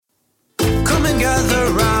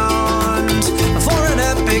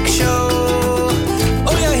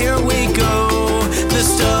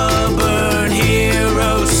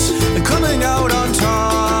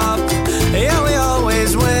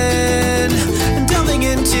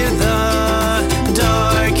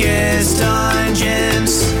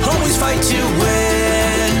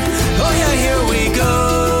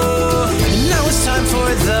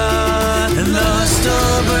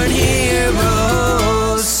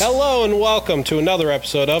Hello and welcome to another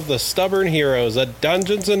episode of The Stubborn Heroes, a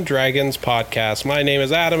Dungeons & Dragons podcast. My name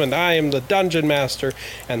is Adam and I am the Dungeon Master,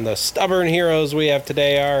 and the stubborn heroes we have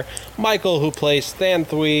today are Michael, who plays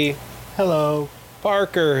Thanthui. Hello.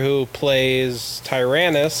 Parker, who plays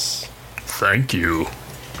Tyrannus. Thank you.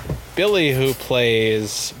 Billy, who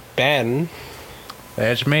plays Ben.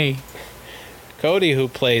 That's me. Cody, who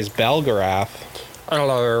plays Belgarath.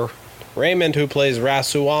 Hello. Raymond, who plays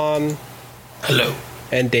Rasuan. Hello.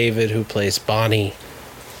 And David, who plays Bonnie.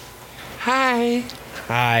 Hi.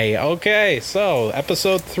 Hi. Okay, so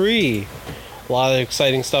episode 3. A lot of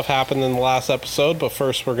exciting stuff happened in the last episode, but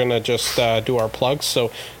first we're going to just do our plugs.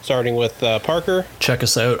 So starting with Parker. Check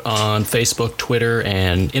us out on Facebook, Twitter,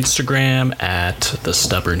 and Instagram at The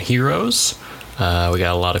Stubborn Heroes. We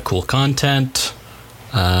got a lot of cool content.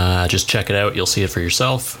 Just check it out. You'll see it for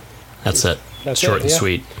yourself. That's it. That's short it, and yeah.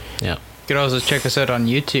 sweet. Yeah. You can also check us out on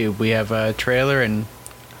YouTube. We have a trailer and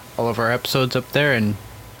all of our episodes up there, and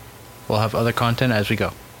we'll have other content as we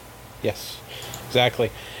go. Yes,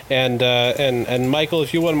 exactly. And Michael,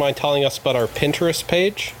 if you wouldn't mind telling us about our Pinterest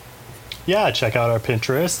page. Yeah, check out our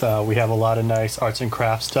Pinterest. We have a lot of nice arts and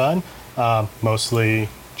crafts done. Mostly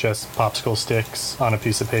just popsicle sticks on a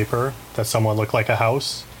piece of paper that somewhat look like a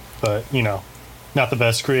house. But, not the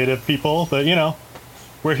best creative people. But,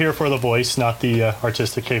 we're here for the voice, not the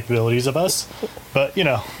artistic capabilities of us. But,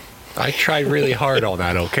 I tried really hard on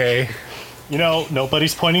that, okay?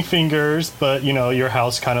 Nobody's pointing fingers, but, your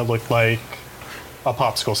house kind of looked like a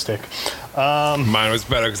popsicle stick. Mine was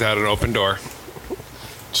better because I had an open door.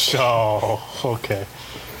 Oh, okay.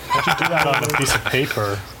 How'd you do that on a piece of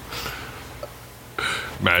paper?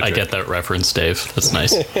 Magic. I get that reference, Dave. That's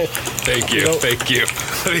nice. Thank you. Thank you.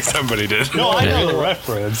 At least somebody did. No, I know the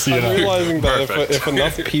reference. I'm realizing that Perfect. if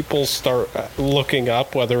enough people start looking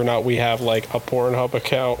up whether or not we have like a Pornhub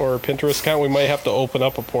account or a Pinterest account, we might have to open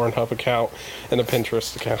up a Pornhub account and a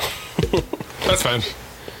Pinterest account. That's fine.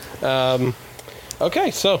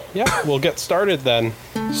 Okay, so yeah, we'll get started then.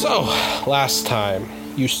 So, last time,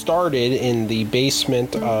 you started in the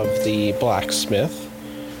basement of the blacksmith,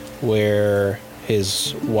 where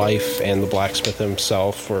his wife and the blacksmith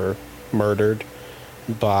himself were murdered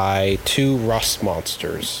by 2 rust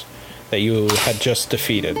monsters that you had just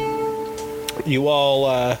defeated. You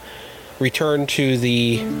all returned to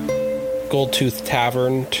the Goldtooth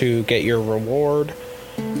Tavern to get your reward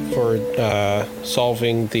for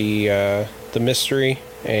solving the mystery,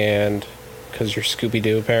 and because you're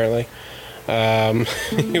Scooby-Doo apparently.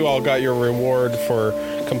 You all got your reward for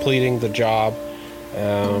completing the job.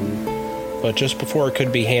 But just before it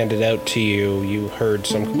could be handed out to you, you heard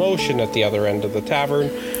some commotion at the other end of the tavern.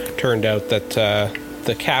 Turned out that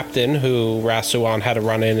the captain, who Rasuan had a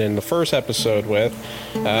run-in in the first episode with,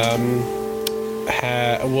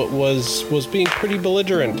 was being pretty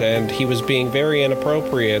belligerent, and he was being very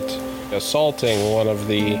inappropriate, assaulting one of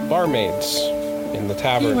the barmaids in the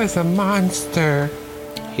tavern. He was a monster.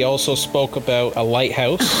 He also spoke about a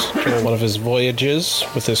lighthouse during one of his voyages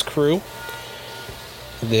with his crew.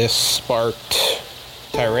 This sparked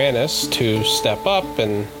Tyrannus to step up,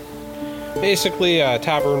 and basically a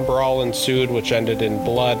tavern brawl ensued, which ended in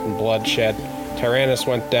blood and bloodshed. Tyrannus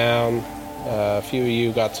went down. A few of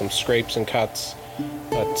you got some scrapes and cuts,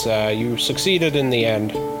 but you succeeded in the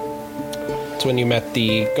end. It's when you met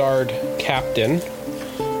the guard captain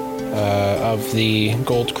of the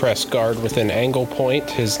Goldcrest Guard within Angle Point.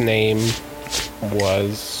 His name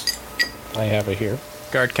was... I have it here.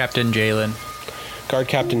 Guard Captain Jalen. Guard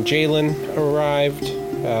Captain Jalen arrived.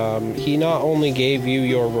 He not only gave you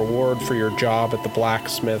your reward for your job at the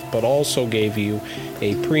blacksmith, but also gave you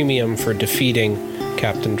a premium for defeating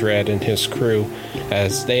Captain Dread and his crew,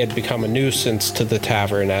 as they had become a nuisance to the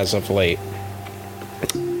tavern as of late.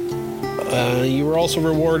 You were also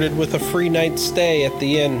rewarded with a free night's stay at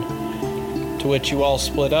the inn, to which you all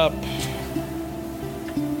split up.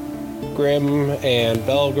 Grim and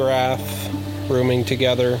Belgarath rooming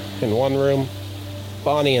together in one room,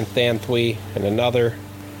 Bonnie and Thanthui in another,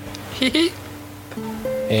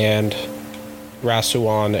 and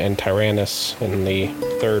Rasuan and Tyrannus in the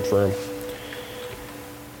third room.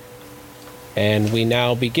 And we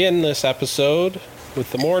now begin this episode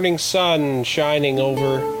with the morning sun shining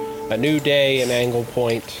over a new day in Angle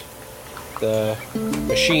Point. The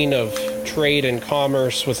machine of trade and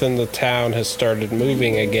commerce within the town has started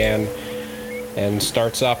moving again and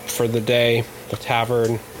starts up for the day. The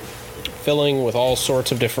tavern filling with all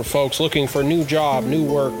sorts of different folks looking for new job, new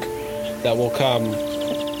work that will come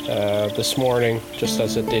this morning, just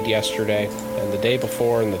as it did yesterday, and the day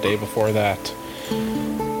before, and the day before that.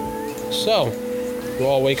 So, you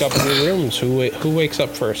all wake up in your rooms. Who wakes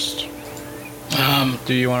up first?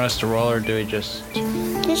 Do you want us to roll, or do we just...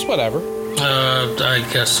 Just whatever. I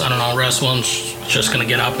guess, I don't know, Rasmusen's just gonna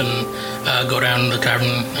get up and go down to the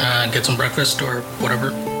tavern, get some breakfast or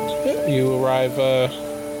whatever. Yeah, you arrive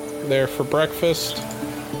there for breakfast.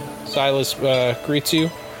 Silas greets you.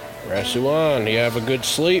 Rasuan, you have a good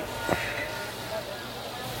sleep?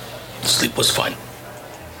 Sleep was fine.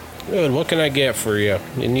 Good. What can I get for you?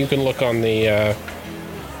 And you can look on the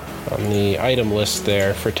item list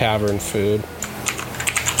there for tavern food.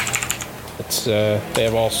 It's they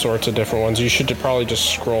have all sorts of different ones. You should probably just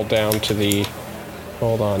scroll down to the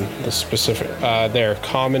the specific there,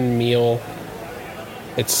 common meal.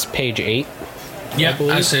 It's page 8. Yeah,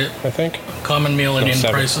 I see it. I think Common meal and in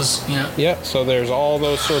 7. prices. Yeah. Yeah, so there's all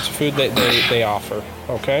those sorts of food that they offer.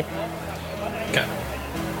 Okay. Okay.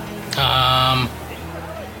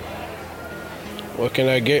 What can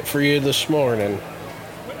I get for you this morning?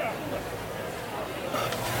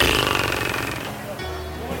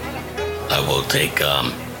 I will take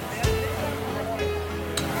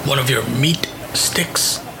one of your meat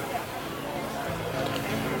sticks.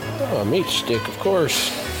 Oh, a meat stick, of course.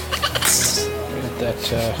 Get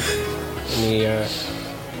that, and he,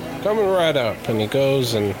 coming right up, and he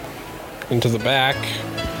goes and into the back.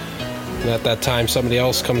 And at that time, somebody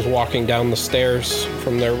else comes walking down the stairs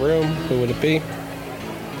from their room. Who would it be?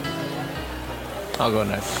 I'll go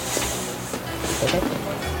next. Okay.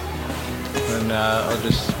 And I'll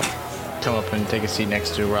just come up and take a seat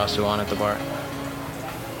next to Rasuan at the bar.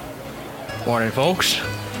 Morning, folks.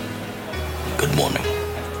 Good morning.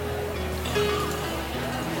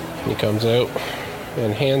 He comes out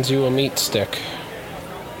and hands you a meat stick.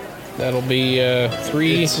 That'll be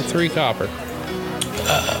 3 copper.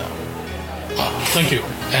 Thank you.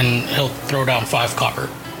 And he'll throw down 5 copper.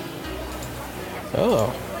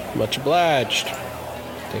 Oh, much obliged.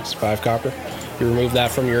 Takes 5 copper. You remove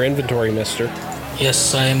that from your inventory, mister.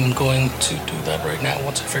 Yes, I'm going to do that right now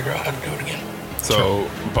once I figure out how to do it again. So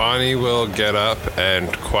Bonnie will get up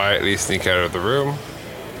and quietly sneak out of the room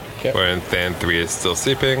Okay. when Than 3 is still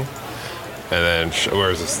sleeping. And then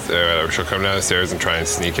she'll come downstairs and try and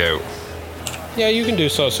sneak out. Yeah, you can do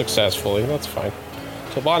so successfully. That's fine.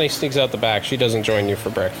 So Bonnie sneaks out the back. She doesn't join you for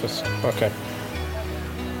breakfast. Okay.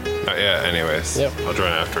 Not yet, anyways. Yep. I'll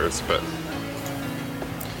join afterwards, but...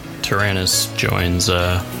 Tyrannus joins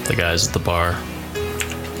the guys at the bar,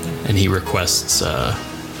 and he requests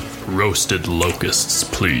roasted locusts,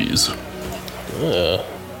 please.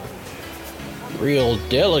 Real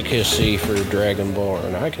delicacy for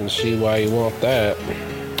Dragonborn. I can see why you want that.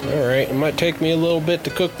 Alright, it might take me a little bit to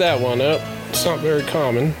cook that one up. It's not very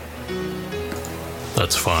common.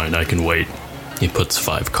 That's fine, I can wait. He puts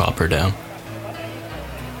 5 copper down.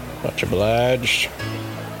 Much obliged.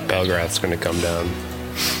 Belgrath's gonna come down.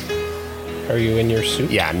 Are you in your suit?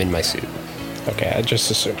 Yeah, I'm in my suit. Okay, I just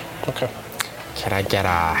assumed. Okay. Can I get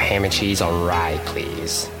a ham and cheese on rye,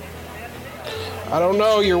 please? I don't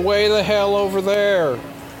know, you're way the hell over there.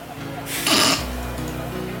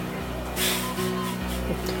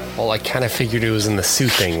 Well, I kind of figured it was in the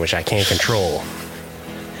suit thing, which I can't control.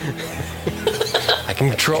 I can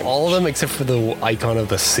control all of them except for the icon of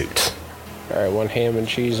the suit. Alright, 1 ham and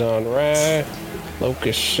cheese on rye.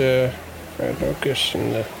 Locust, fried locust,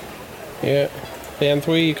 and yeah. Than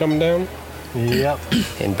 3, you coming down? Yep.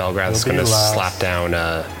 And Belgrath's It'll be gonna last. slap down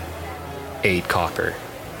 8 copper.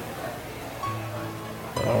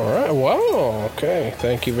 Alright, wow, okay.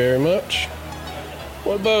 Thank you very much.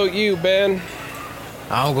 What about you, Ben?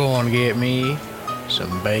 I'll go and get me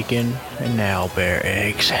some bacon and owlbear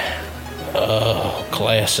eggs. Oh,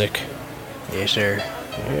 classic. Yes, sir.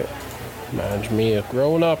 Yeah. Reminds me of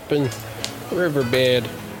growing up in Riverbed.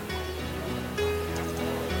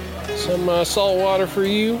 Some salt water for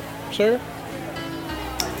you, sir?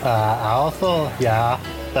 I also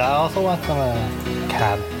want some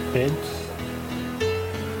cabbage.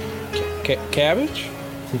 Cabbage?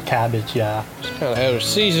 Some cabbage, yeah. It's kind of out of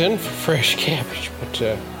season for fresh cabbage, but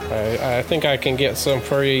I think I can get some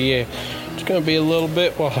for you, yeah. It's going to be a little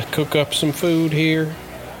bit while I cook up some food here.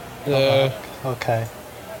 Okay.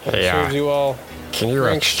 Serves you all. Can you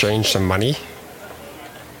Thanks. exchange some money?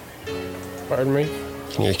 Pardon me?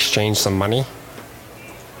 Can you exchange some money?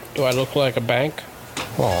 Do I look like a bank?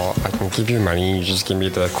 Well, I can give you money, you just give me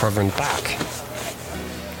the equivalent back.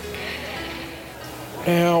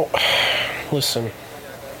 Now, listen,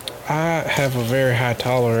 I have a very high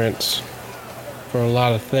tolerance for a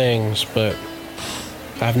lot of things, but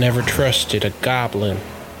I've never trusted a goblin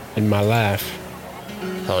in my life.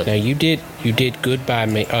 Now, you did good by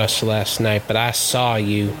us last night, but I saw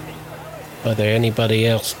you, whether anybody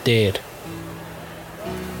else did.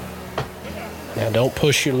 Now, don't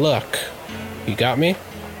push your luck. You got me?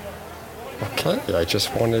 Okay, I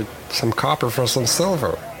just wanted some copper for some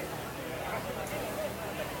silver.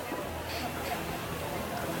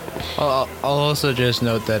 I'll also just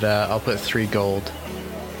note that I'll put 3 gold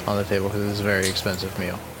on the table because it's a very expensive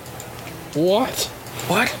meal. What?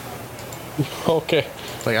 What? Okay.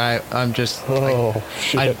 Like I'm just. Oh, like,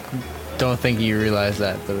 shit. I don't think you realize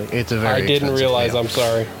that, but it's a very. I didn't expensive realize. meal. I'm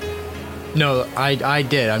sorry. No, I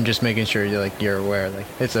did. I'm just making sure you're aware. Like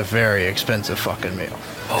it's a very expensive fucking meal.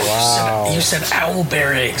 Oh, Wow. you said owl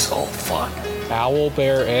bear eggs. Oh, fuck. Owl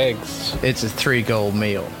bear eggs. It's a 3 gold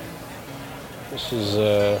meal. This is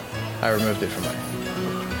I removed it from my.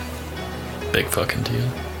 Big fucking deal.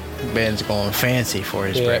 Ben's going fancy for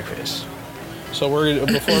his Yeah. breakfast. So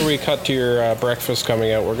before we cut to your breakfast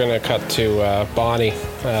coming out, we're gonna cut to Bonnie.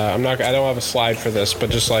 I don't have a slide for this, but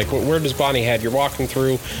just like where does Bonnie head? You're walking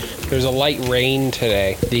through. There's a light rain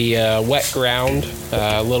today. The wet ground,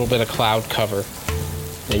 a little bit of cloud cover,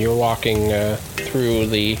 and you're walking through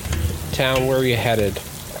the town. Where are you headed?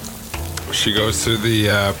 She goes to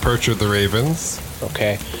the Perch of the Ravens.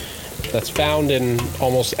 Okay, that's found in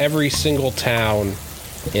almost every single town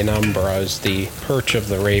in Umbra. Is the Perch of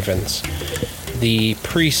the Ravens. The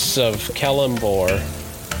priests of Kellimbor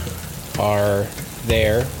are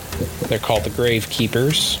there. They're called the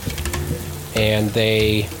Gravekeepers, and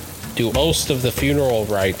they do most of the funeral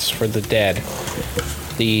rites for the dead.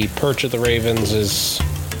 The Perch of the Ravens is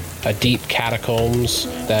a deep catacombs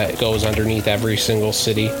that goes underneath every single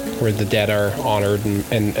city where the dead are honored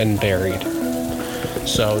and buried.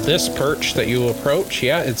 So this perch that you approach,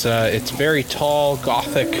 it's very tall,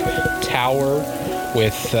 Gothic tower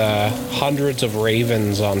with hundreds of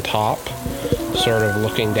ravens on top, sort of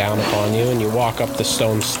looking down upon you, and you walk up the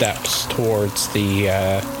stone steps towards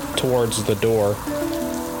the door,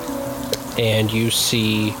 and you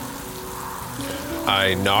see.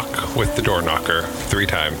 I knock with the door knocker 3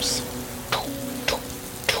 times.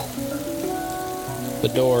 The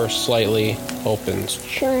door slightly opens.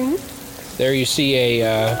 There you see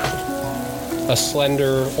a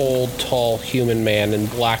slender, old, tall human man in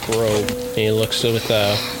black robe, and he looks with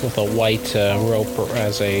a white rope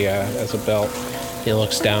as a belt. He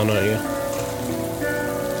looks down on you.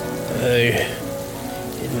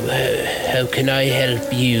 How can I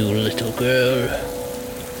help you, little girl?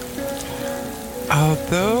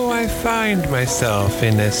 Although I find myself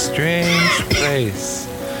in a strange place,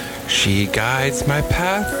 she guides my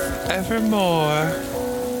path evermore.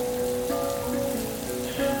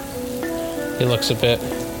 He looks a bit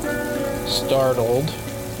startled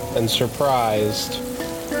and surprised,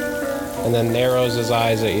 and then narrows his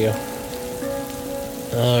eyes at you.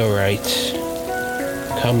 All right,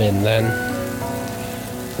 come in then.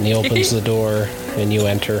 And he opens the door, and you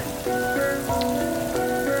enter.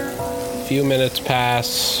 A few minutes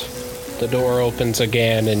pass, the door opens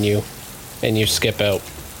again, and you skip out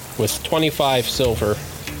with 25 silver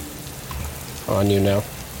on you now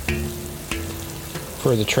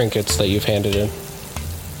for the trinkets that you've handed in.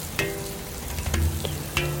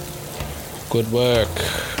 Good work.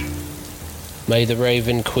 May the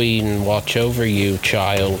Raven Queen watch over you,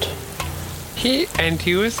 child. He and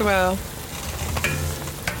you as well.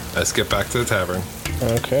 I skip back to the tavern.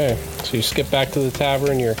 Okay, so you skip back to the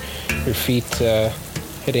tavern, your feet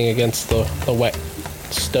hitting against the wet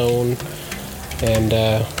stone, and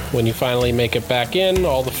when you finally make it back in,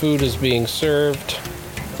 all the food is being served.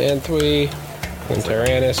 Xanthui and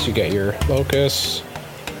Tyrannus, you get your locus,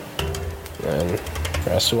 and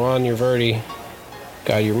Rasuan, your Verdi,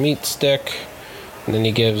 got your meat stick, and then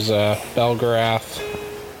he gives Belgarath.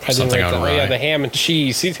 Something on rye. Yeah, the ham and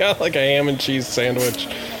cheese. He's got like a ham and cheese sandwich.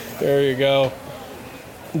 There you go.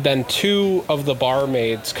 Then 2 of the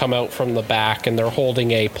barmaids come out from the back, and they're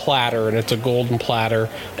holding a platter, and it's a golden platter,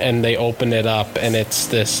 and they open it up, and it's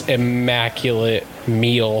this immaculate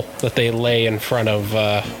meal that they lay in front of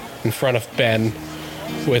Ben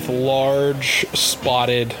with large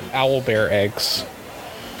spotted owlbear eggs.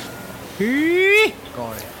 Going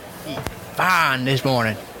to eat fine this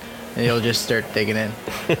morning. And he'll just start digging in.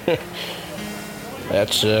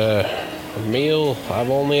 That's a meal I've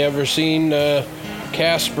only ever seen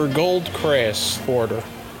Casper Goldcrest order.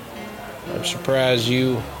 I'm surprised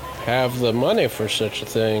you have the money for such a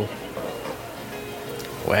thing.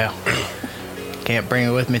 Well, can't bring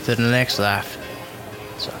it with me to the next life.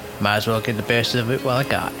 So, might as well get the best of it while I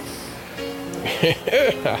got it.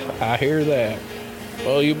 I hear that.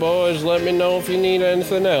 Well, you boys, let me know if you need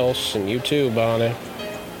anything else, and you too, Bonnie.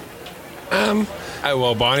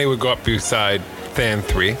 Well, Bonnie would go up beside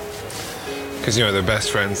Xanthui, because they're best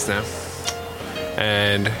friends now,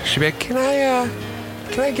 and she'd be like, "Can I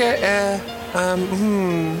get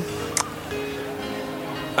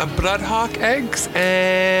bloodhawk eggs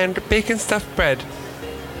and bacon stuffed bread.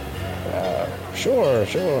 Sure.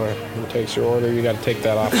 Who takes your order? You got to take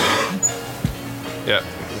that off. Yep,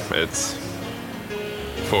 it's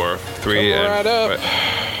 4, 3, Come and right up.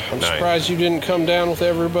 I'm 9. surprised you didn't come down with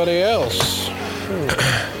everybody else.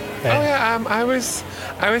 Oh yeah, I was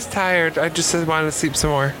tired. I just wanted to sleep some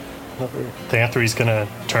more. Thantry's gonna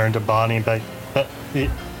turn to Bonnie and be like, "But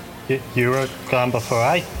you were gone before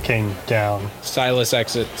I came down." Silas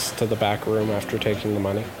exits to the back room after taking the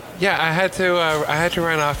money. Yeah, I had to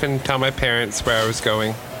run off and tell my parents where I was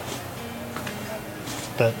going.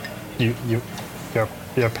 But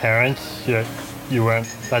your parents, you weren't.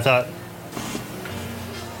 I thought,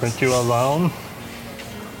 weren't you alone?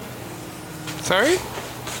 Sorry?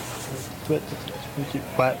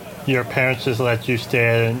 But your parents just let you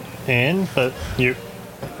stay in, but you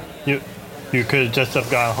could just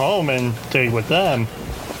have gone home and stayed with them.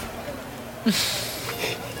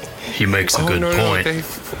 He makes a good point.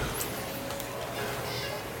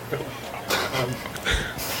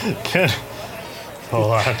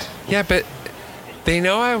 Hold on. Yeah, but they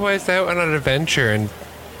know I was out on an adventure, and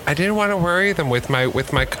I didn't want to worry them with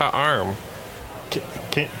my cut arm.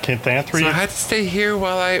 Can Thantry? So I had to stay here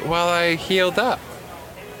while I healed up.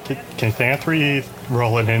 Can Thantry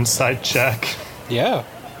roll an insight check? Yeah.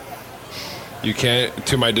 You can't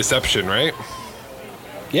to my deception, right?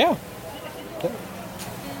 Yeah.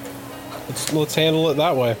 Let's handle it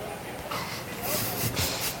that way.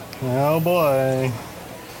 Oh boy.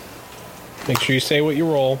 Make sure you say what you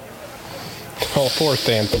roll. Oh, poor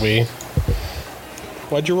Thantwy.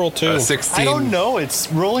 Why'd you roll 2? 16. I don't know.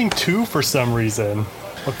 It's rolling 2 for some reason.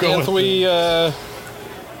 I'll go with it. Thantwy You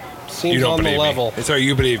seems don't on the believe level. me. It's alright.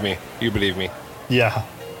 You believe me. You believe me. Yeah.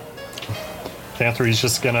 Thantry's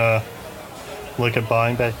just gonna look at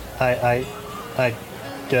Bonnie, but I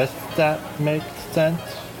guess that makes sense.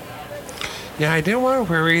 Yeah, I didn't want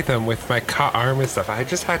to worry them with my cut arm and stuff. I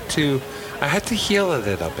just had to heal a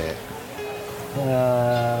little bit.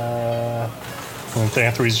 And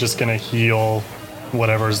Thantry's just gonna heal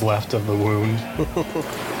whatever's left of the wound.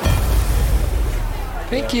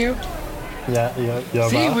 Thank you. Yeah, you're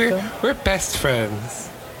See, welcome. we're best friends.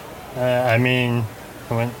 I mean,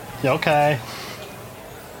 okay.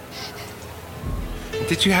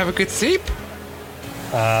 Did you have a good sleep?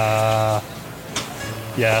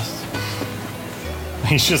 Yes.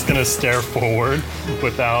 He's just gonna stare forward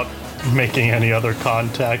without making any other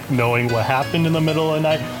contact, knowing what happened in the middle of the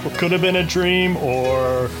night. What could have been a dream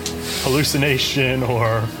or hallucination,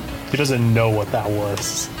 or he doesn't know what that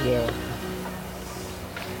was. Yeah.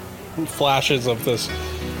 Flashes of this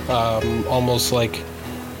almost like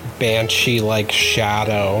banshee-like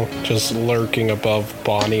shadow just lurking above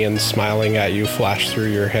Bonnie and smiling at you flash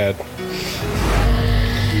through your head.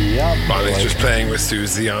 Yep. Bonnie's just playing with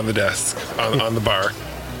Susie on the desk, on the bar.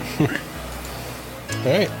 All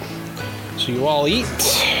right. So you all eat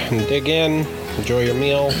and dig in, enjoy your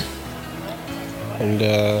meal, and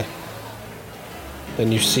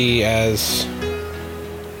then you see as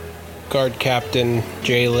guard captain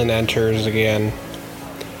Jalen enters again.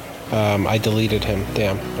 I deleted him.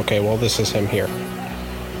 Damn. Okay, well this is him here.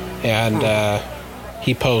 And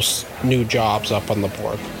he posts new jobs up on the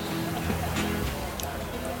board.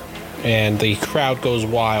 And the crowd goes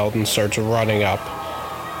wild and starts running up.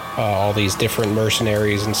 All these different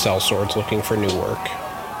mercenaries and sellswords looking for new work.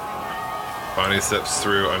 Bonnie steps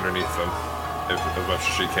through underneath them as much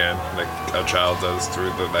as she can, like a child does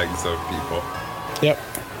through the legs of people. Yep.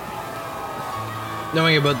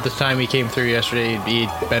 Knowing about the time he came through yesterday,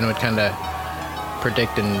 Ben would kind of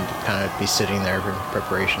predict and kind of be sitting there in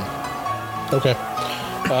preparation. Okay.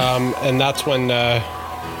 And that's when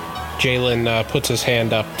Jalen puts his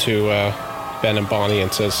hand up to Ben and Bonnie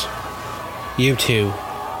and says, "You two,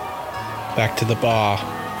 back to the bar.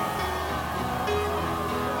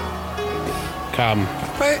 Come.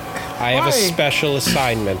 But I have a special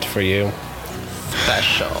assignment for you."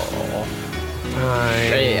 Special.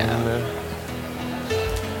 Yeah.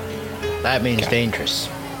 That means dangerous.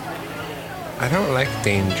 I don't like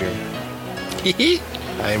danger.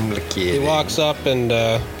 I'm the kid. He walks up and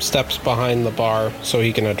steps behind the bar so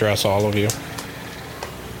he can address all of you.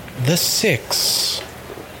 The Six.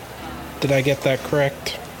 Did I get that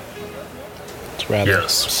correct? It's a rather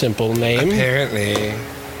simple name. Apparently.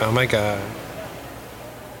 Oh my god.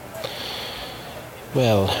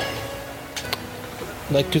 Well,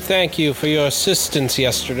 I'd like to thank you for your assistance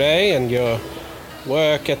yesterday and your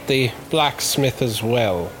work at the blacksmith as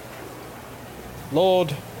well.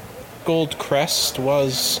 Lord Goldcrest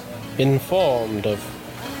was informed of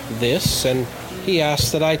this, and he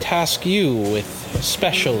asked that I task you with a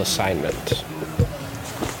special assignment.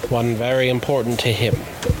 one very important to him.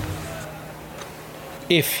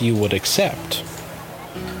 If you would accept.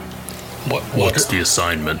 What's the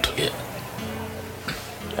assignment? Yeah.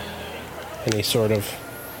 And he sort of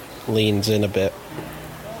leans in a bit.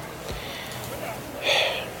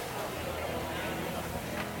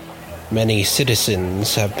 Many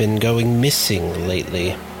citizens have been going missing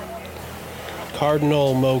lately.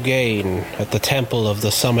 Cardinal Mogane at the Temple of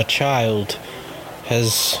the Summer Child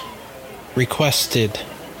has requested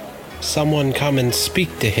someone come and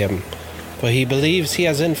speak to him, for he believes he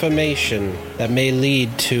has information that may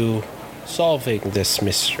lead to solving this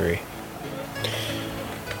mystery.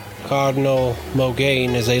 Cardinal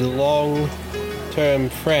Mogane is a long-term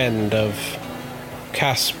friend of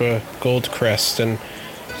Casper Goldcrest, and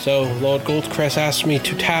so Lord Goldcrest asked me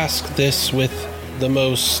to task this with the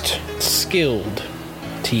most skilled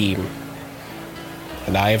team,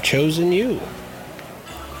 and I have chosen you.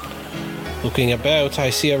 Looking about, I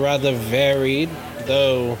see a rather varied,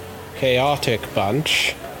 though chaotic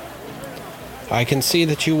bunch. I can see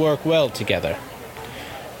that you work well together,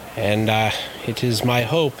 and it is my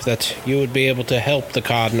hope that you would be able to help the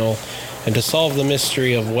Cardinal and to solve the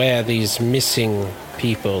mystery of where these missing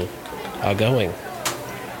people are going.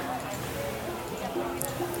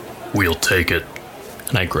 We'll take it.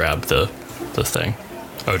 And I grab the thing.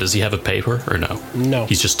 Oh, does he have a paper or no? No.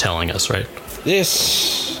 He's just telling us, right?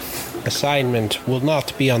 This assignment will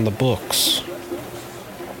not be on the books.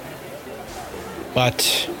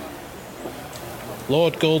 But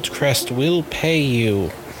Lord Goldcrest will pay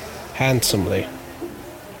you handsomely.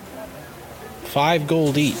 5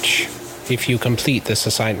 gold each if you complete this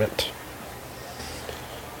assignment.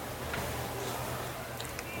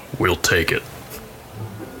 We'll take it.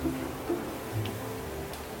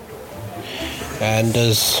 And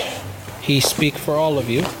does he speak for all of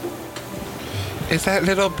you? Is that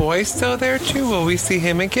little boy still there too? Will we see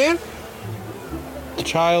him again? The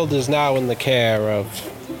child is now in the care of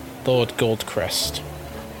Lord Goldcrest.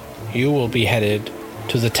 You will be headed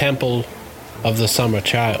to the Temple of the Summer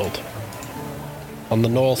Child on the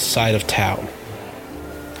north side of town.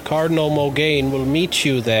 Cardinal Mogane will meet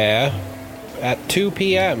you there at 2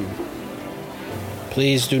 p.m.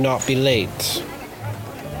 Please do not be late.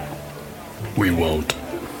 We won't.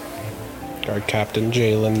 Guard Captain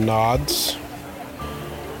Jalen nods.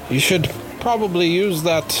 You should probably use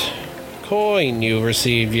that coin you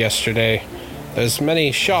received yesterday. There's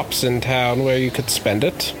many shops in town where you could spend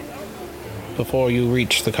it before you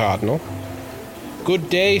reach the Cardinal. Good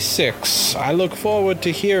day, 6. I look forward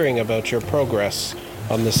to hearing about your progress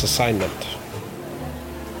on this assignment.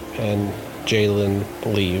 And Jalen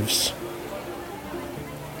leaves.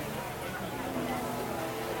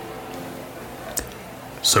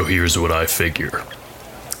 So here's what I figure.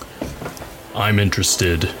 I'm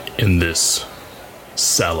interested in this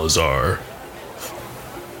Salazar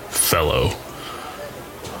fellow.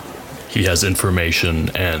 He has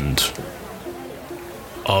information and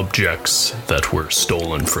objects that were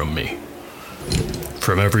stolen from me.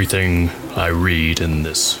 From everything I read in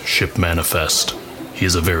this ship manifest, he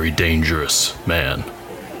is a very dangerous man.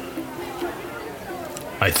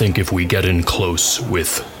 I think if we get in close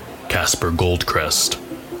with Casper Goldcrest,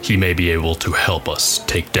 he may be able to help us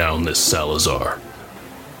take down this Salazar.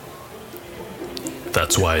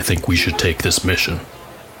 That's why I think we should take this mission.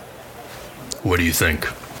 What do you think?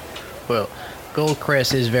 Well,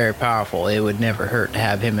 Goldcrest is very powerful. It would never hurt to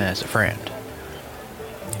have him as a friend.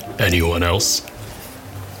 Anyone else?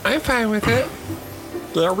 I'm fine with it.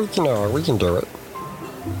 Yeah, we can do it.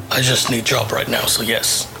 I just need job right now, so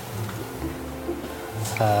yes.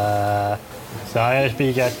 So I hope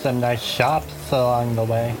you get some nice shops along the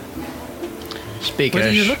way. Speak What are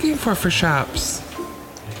you Ish. looking for shops?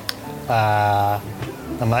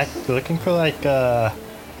 Am I looking for like a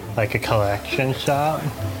collection shop?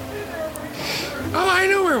 Oh, I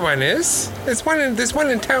know where one is. There's one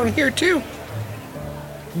in town here too.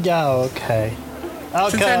 Yeah, okay.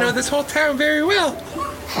 Since I know this whole town very well.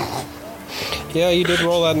 Yeah, you did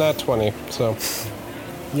roll that nat 20, so...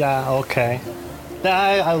 Yeah, okay.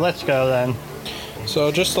 Yeah, let's go then.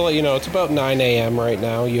 So just to let you know, it's about 9 a.m. right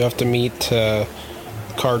now. You have to meet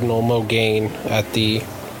Cardinal Mogane at the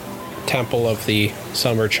Temple of the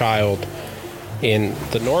Summer Child in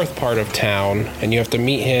the north part of town, and you have to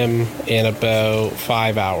meet him in about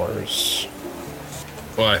 5 hours.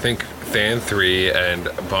 Well, I think Fan3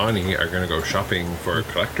 and Bonnie are gonna go shopping for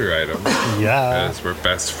collector items. Yeah. As we're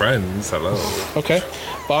best friends. Hello. Okay,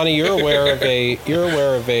 Bonnie, you're aware of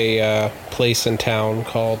a place in town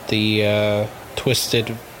called the Twisted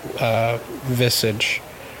Visage,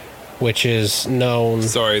 which is known.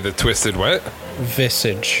 Sorry, the twisted what?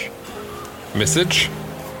 Visage. Message?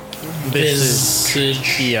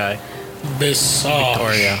 Visage. EI. Visage.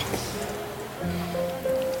 Victoria.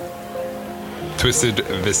 Twisted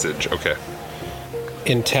Visage. Okay.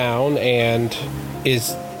 In town, and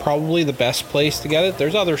is probably the best place to get it.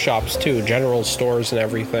 There's other shops too, general stores and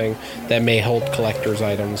everything that may hold collector's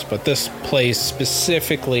items, but this place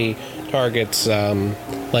specifically targets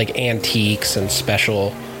like antiques and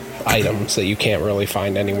special items that you can't really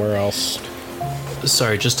find anywhere else.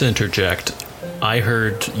 Sorry, just to interject. I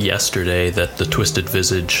heard yesterday that the Twisted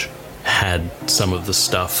Visage had some of the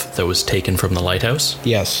stuff that was taken from the lighthouse.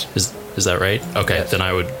 Yes. Is that right? Okay, Yes. then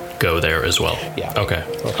I would go there as well. Yeah. Okay.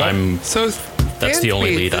 Okay. That's the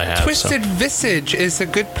only lead I have. Twisted Visage is a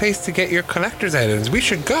good place to get your collector's items. We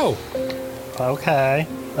should go. Okay,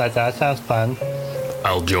 that sounds fun.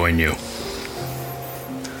 I'll join you.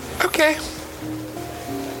 Okay.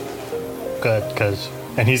 Good,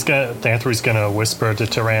 and Danthry's gonna whisper to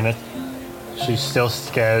Tyrannus. She still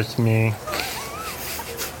scares me.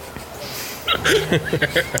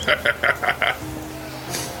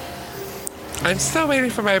 I'm still waiting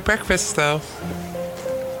for my breakfast, though.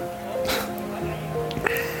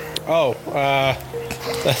 Oh,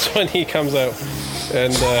 that's when he comes out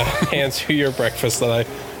and hands you your breakfast that I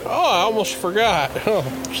almost forgot. Oh,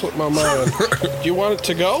 slipped my mind. Do you want it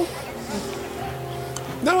to go?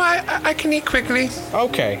 No, I can eat quickly.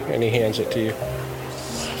 Okay, and he hands it to you.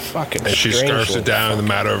 Fucking And she strange scarfs it little down in the fuck.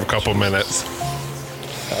 matter of a couple minutes.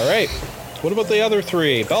 All right. What about the other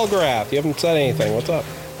three? Belgrath, you haven't said anything. What's up?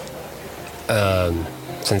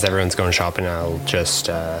 Since everyone's going shopping, I'll just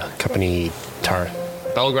accompany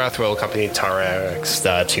Belgrath will accompany Tarex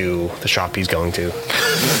to the shop he's going to.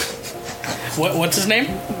 What's his name?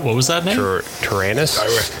 What was that name? Tyrannus?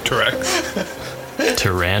 Correct.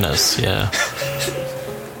 Tyrannus, yeah.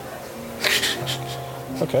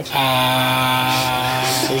 Okay.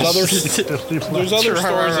 There's other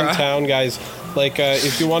stores in town, guys. Like,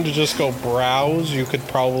 if you wanted to just go browse, you could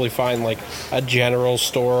probably find like a general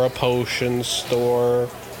store, a potion store,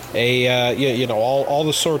 you know, all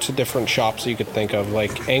the sorts of different shops that you could think of.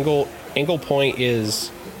 Like Angle Point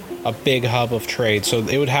is a big hub of trade, so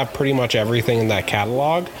it would have pretty much everything in that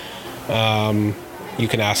catalog. You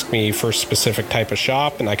can ask me for a specific type of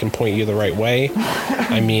shop, and I can point you the right way.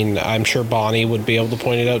 I mean, I'm sure Bonnie would be able to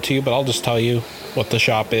point it out to you, but I'll just tell you what the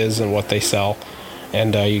shop is and what they sell,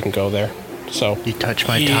 and you can go there. So You touch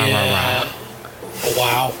my Tamara.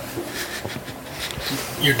 Wow.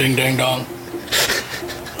 Your ding dang dong.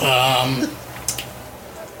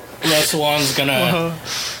 Russellon's gonna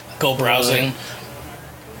go browsing.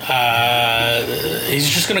 He's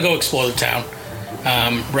just gonna go explore the town.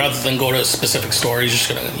 Rather than go to a specific store, he's just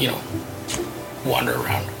gonna, wander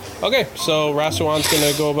around. okay, so Rasuan's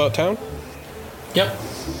gonna go about town. Yep.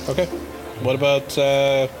 Okay. What about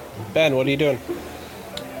Ben? What are you doing?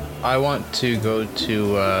 I want to go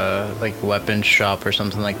to like weapons shop or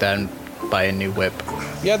something like that and buy a new whip.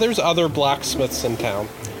 Yeah, there's other blacksmiths in town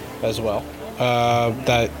as well.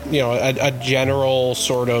 That, a general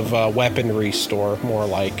sort of weaponry store, more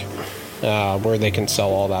like, where they can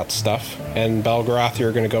sell all that stuff. And Belgrath,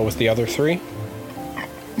 you're going to go with the other three?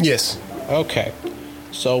 Yes. Okay.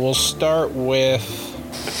 So we'll start with...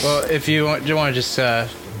 Well, if you want to just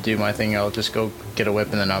do my thing, I'll just go get a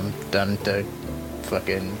whip and then I'm done to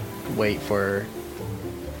fucking wait for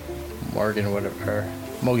Morgan or whatever.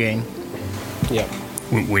 Mogane. Yeah.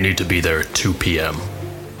 We need to be there at 2 p.m.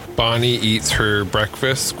 Bonnie eats her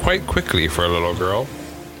breakfast quite quickly for a little girl.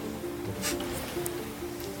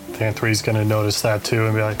 Danthry's gonna notice that too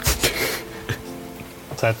and be like,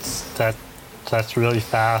 that's really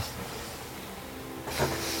fast.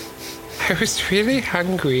 I was really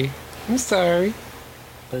hungry. I'm sorry.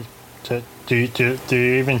 Do you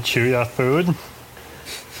even chew your food?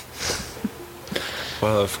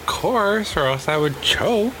 Well, of course, or else I would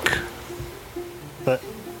choke. But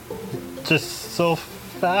just so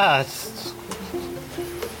fast.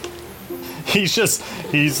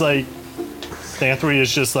 Danthry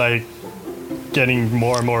is just like getting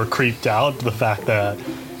more and more creeped out the fact that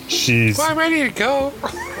she's Well, I'm ready to go.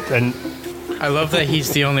 and I love that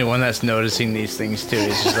he's the only one that's noticing these things too.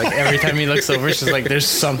 It's just like every time he looks over, it's just like there's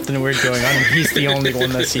something weird going on, and he's the only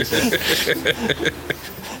one that sees it.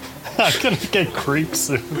 I'm gonna get creeped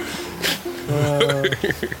soon.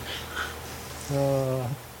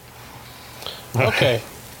 Okay.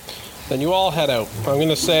 Then you all head out. I'm going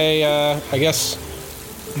to say, I guess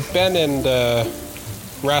Ben and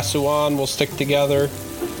Rasuan will stick together,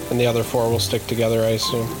 and the other four will stick together, I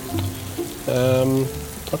assume.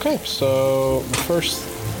 Okay, so first,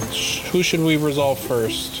 who should we resolve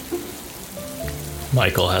first?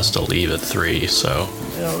 Michael has to leave at 3, so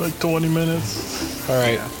Yeah, like 20 minutes. All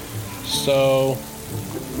right. So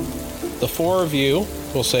the four of you,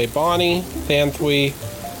 we'll say Bonnie, Thanthui,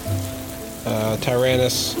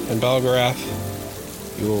 Tyrannus, and Belgarath,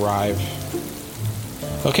 you arrive.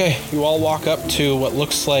 Okay, you all walk up to what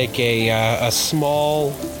looks like a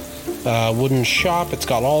small wooden shop. It's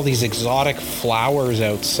got all these exotic flowers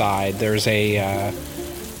outside. There's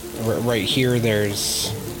right here,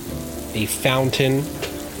 there's a fountain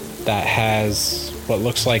that has what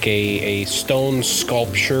looks like a stone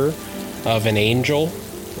sculpture of an angel,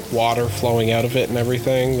 water flowing out of it and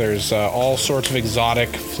everything. There's all sorts of exotic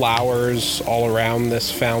flowers all around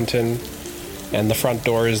this fountain, and the front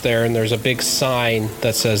door is there, and there's a big sign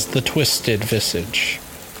that says The Twisted Visage.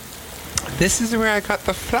 This is where I got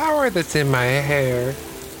the flower that's in my hair.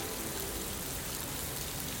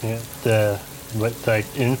 Yeah, like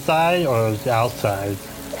inside or outside?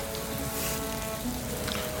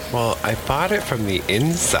 Well, I bought it from the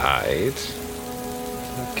inside.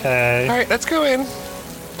 Okay. All right, let's go in.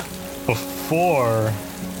 Before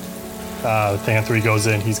Thanthui goes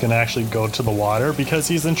in, he's going to actually go to the water because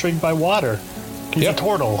he's intrigued by water. He's a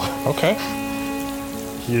turtle. Okay.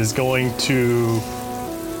 He is going to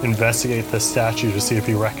investigate the statue to see if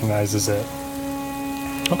he recognizes it.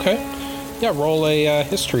 Okay. Yeah, roll a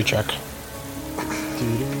history check.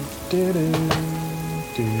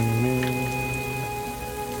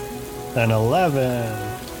 An 11.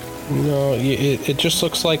 No, it just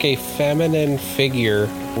looks like a feminine figure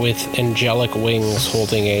with angelic wings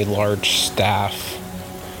holding a large staff.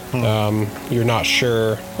 You're not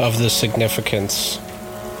sure of the significance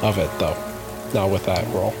of it, though. Not with that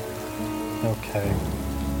roll. Okay.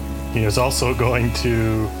 He is also going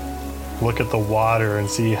to look at the water and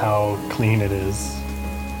see how clean it is.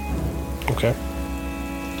 Okay.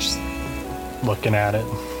 Just looking at it.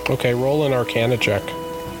 Okay, roll an Arcana check.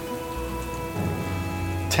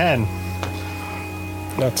 10.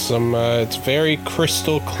 That's some, it's very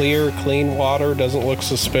crystal clear, clean water. Doesn't look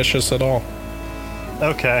suspicious at all.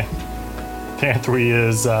 Okay. Thanthui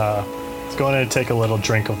is going to take a little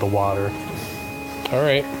drink of the water. All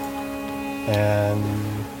right.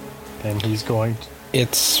 And he's going to...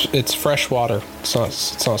 It's fresh water. It's not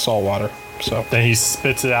salt water. So then he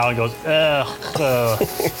spits it out and goes, ugh,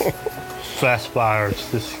 fresh water, it's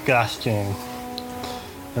disgusting.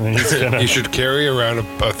 And then he's gonna... You should carry around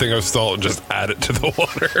a thing of salt and just add it to the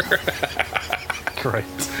water. Great.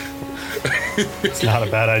 It's not a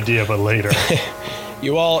bad idea, but later.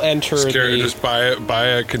 You all enter Just buy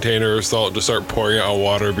a container of salt, just start pouring it on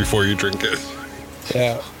water before you drink it.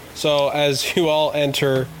 Yeah. So as you all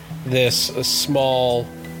enter this small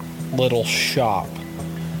little shop,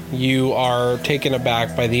 you are taken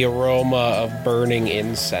aback by the aroma of burning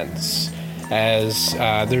incense, as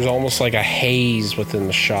there's almost like a haze within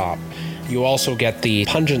the shop. You also get the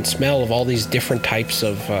pungent smell of all these different types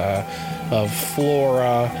of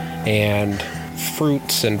flora and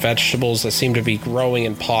fruits and vegetables that seem to be growing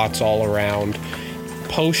in pots all around.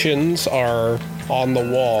 Potions are on the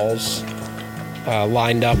walls,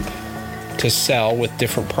 lined up to sell with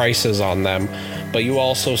different prices on them, but you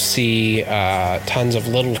also see tons of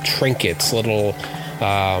little trinkets, little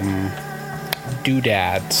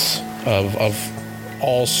doodads of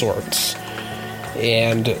all sorts.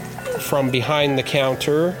 And from behind the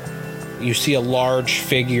counter, you see a large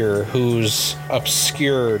figure who's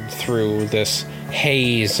obscured through this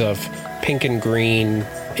haze of pink and green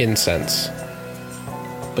incense.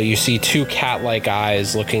 But you see two cat-like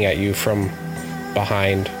eyes looking at you from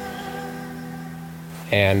behind.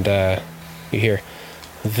 And you hear,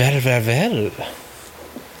 well.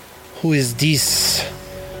 Who is this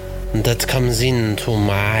that comes into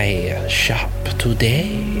my shop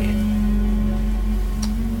today?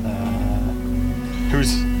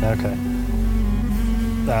 Okay.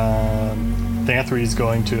 Thanthui is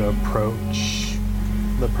going to approach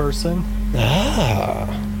the person. Ah,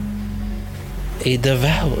 a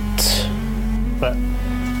devout. But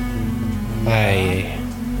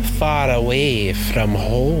Far away from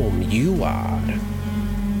home you are,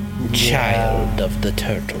 child of the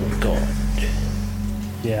turtle god.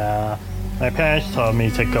 yeah, my parents told me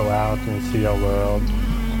to go out and see a world.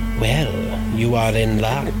 Well, you are in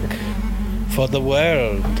luck, for the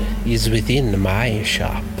world is within my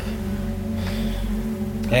shop.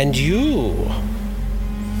 And you,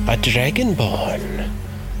 a dragonborn,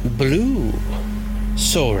 blue,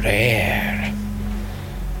 so rare.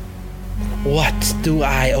 What do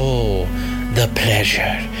I owe the pleasure?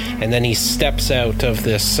 And then he steps out of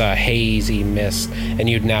this hazy mist, and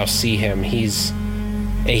you'd now see him. He's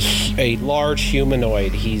a large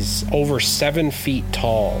humanoid. He's over 7 feet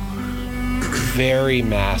tall, very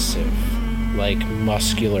massive, like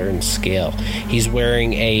muscular in scale. He's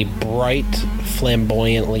wearing a bright,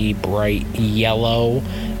 flamboyantly bright yellow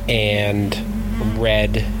and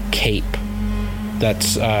red cape.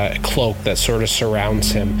 That's a cloak that sort of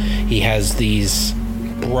surrounds him. He has these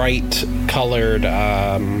bright colored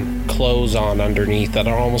clothes on underneath that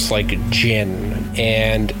are almost like gin,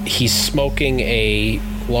 and he's smoking a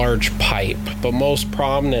large pipe, but most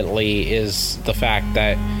prominently is the fact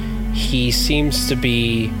that he seems to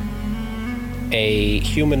be a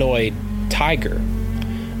humanoid tiger,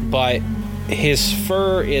 but his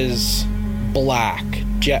fur is black,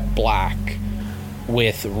 jet black,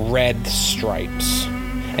 with red stripes,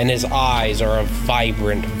 and his eyes are a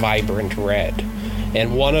vibrant red.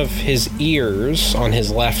 And one of his ears on his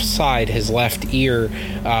left side, his left ear,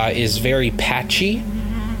 is very patchy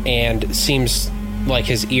and seems like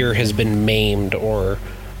his ear has been maimed or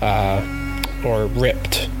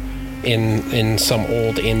ripped in some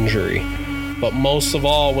old injury. But most of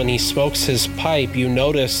all, when he smokes his pipe, you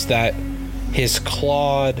notice that his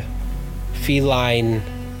clawed feline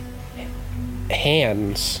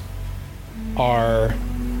hands are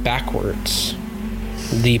backwards,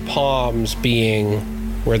 the palms being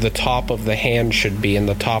where the top of the hand should be and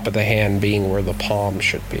the top of the hand being where the palm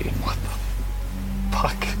should be. What the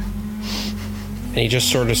fuck? And he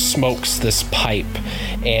just sort of smokes this pipe,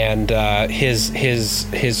 and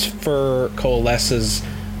his fur coalesces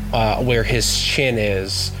where his chin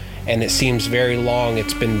is, and it seems very long.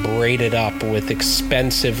 It's been braided up with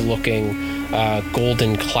expensive looking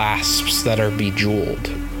golden clasps that are bejeweled.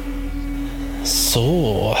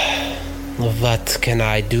 So, what can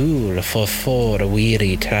I do for 4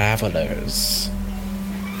 weary travelers?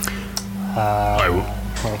 Go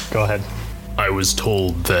ahead. I was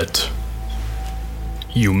told that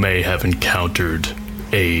you may have encountered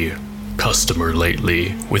a customer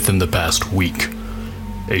lately within the past week.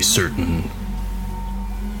 A certain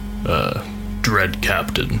dread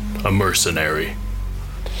captain, a mercenary,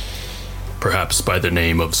 perhaps by the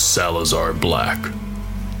name of Salazar Black.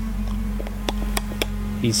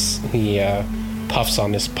 He puffs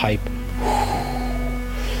on his pipe.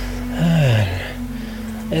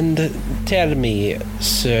 And tell me,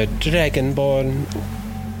 Sir Dragonborn,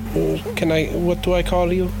 what do I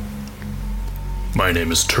call you? My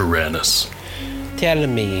name is Tyrannus. Tell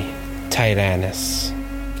me, Tyrannus,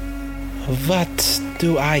 what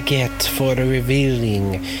do I get for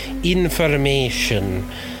revealing information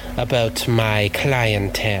about my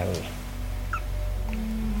clientele?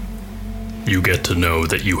 You get to know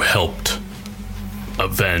that you helped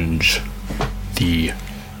avenge the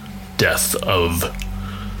death of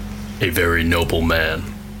a very noble man.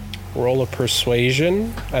 Roll a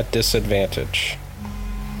persuasion at disadvantage.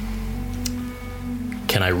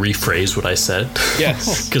 Can I rephrase what I said?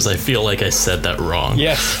 Yes. Because I feel like I said that wrong.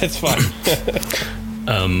 Yes, it's fine.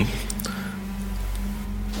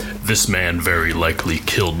 This man very likely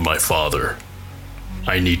killed my father.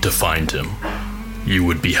 I need to find him. You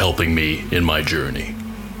would be helping me in my journey.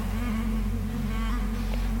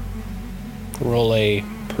 Roll a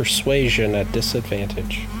persuasion at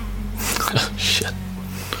disadvantage. Shit.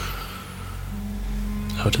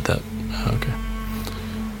 How did that... Okay.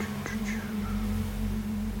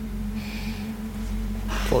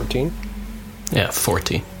 14. Yeah,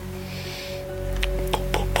 14.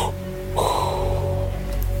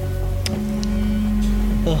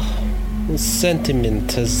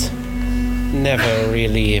 Sentiment has never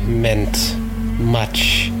really meant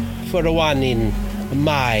much for one in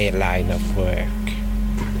my line of work.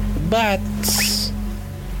 But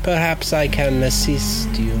perhaps I can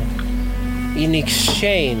assist you in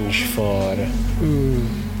exchange for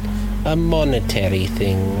a monetary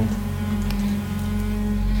thing.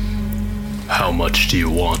 How much do you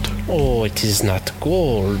want? Oh, it is not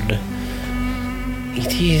gold.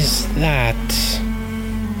 It is that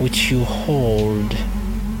which you hold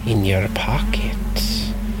in your pocket.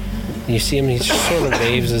 You see him, he just sort of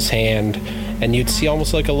waves his hand, and you'd see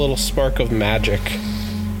almost like a little spark of magic.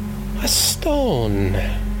 A stone,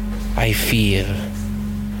 I feel.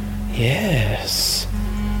 Yes.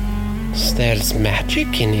 There's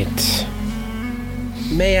magic in it.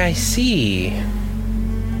 May I see?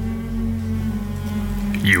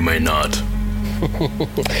 You may not.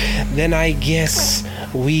 Then I guess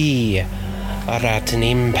we are at an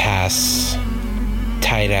impasse,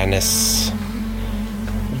 Tyrannus.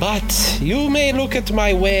 But you may look at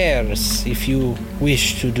my wares if you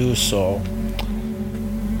wish to do so.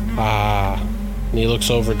 And he looks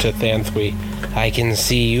over to Thanthui. I can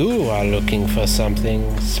see you are looking for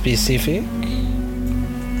something specific.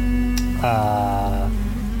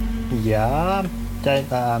 Yeah.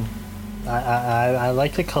 I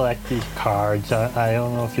like to collect these cards. I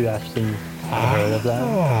don't know if you actually have heard of them.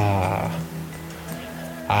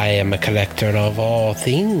 I am a collector of all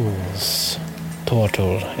things.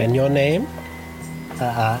 Turtle. And your name?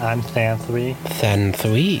 I'm Than3.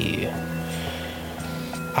 Than3.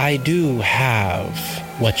 I do have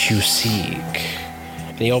what you seek.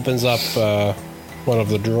 And he opens up one of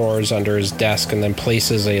the drawers under his desk and then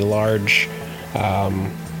places a large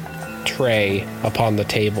tray upon the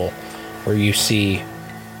table where you see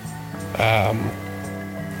an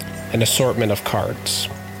assortment of cards.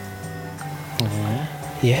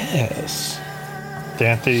 Yes.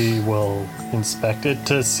 Danthe will inspect it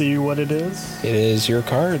to see what it is. It is your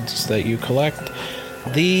cards that you collect.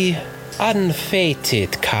 The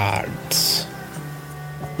unfated cards.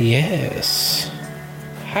 Yes.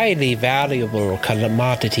 Highly valuable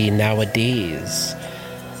commodity nowadays.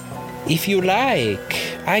 If you like,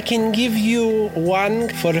 I can give you one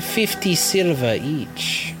for 50 silver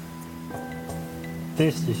each.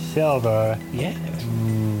 This is silver. Yes.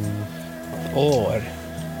 Or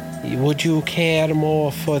would you care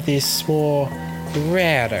more for this more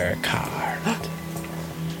rarer card?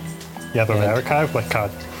 You have a rare card? What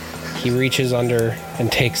card? He reaches under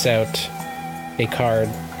and takes out a card.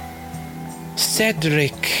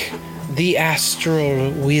 Cedric, the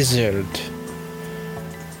Astral Wizard.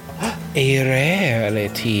 A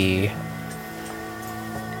rarity.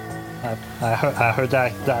 I heard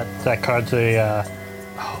that card's a.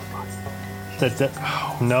 Oh fuck.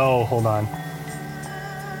 Oh no! Hold on.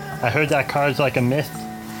 I heard that card's like a myth.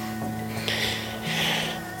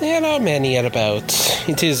 There are many about.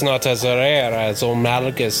 It is not as rare as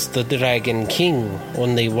Omalgus the Dragon King.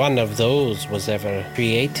 Only one of those was ever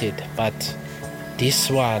created. But this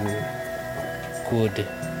one, good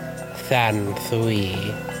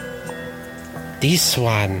Than3. This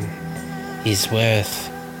one is worth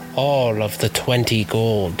all of the 20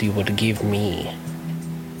 gold you would give me.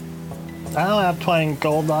 I don't have 20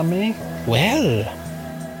 gold on me. Well,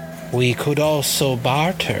 we could also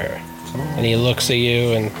barter. And he looks at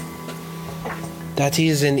you and... That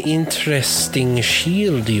is an interesting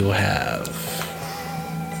shield you have.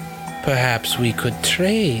 Perhaps we could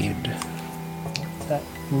trade.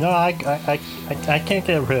 No, I can't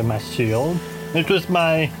get rid of my shield. It was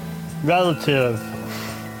my relative.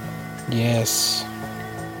 Yes.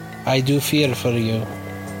 I do fear for you.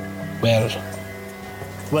 Well...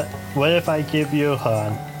 What if I give you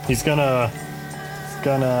he's gonna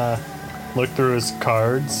look through his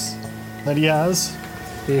cards that he has,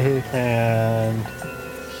 and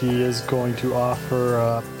he is going to offer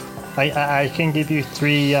up. I can give you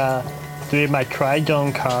three of my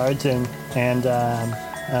Tridome cards and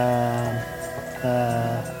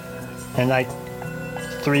like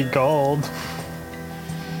 3 gold.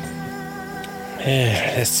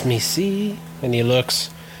 Let me see. And he looks.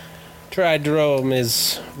 Tridrome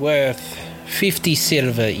is worth 50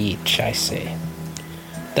 silver each, I say.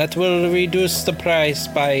 That will reduce the price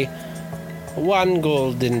by 1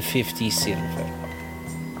 gold and 50 silver.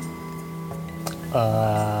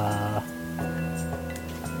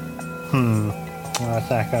 That's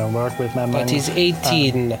not gonna work with my money. That is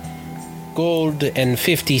 18 gold and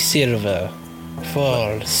 50 silver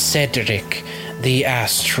for Cedric, the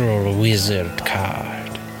Astral Wizard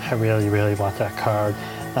card. I really, really want that card.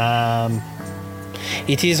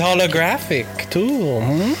 It is holographic, too.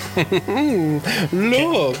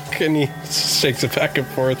 Look! And he shakes it back and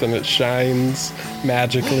forth and it shines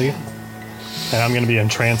magically. And I'm going to be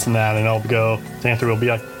entranced in that, and I'll go. Xanther will be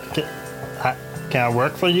like, "Can I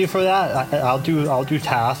work for you for that? I'll do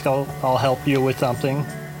task. I'll help you with something."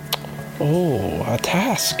 Oh, a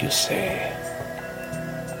task, you say?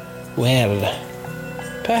 Well,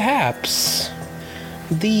 perhaps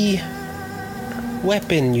the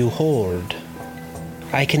weapon you hold,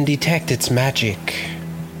 I can detect its magic.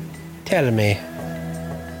 Tell me,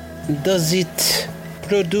 does it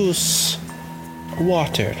produce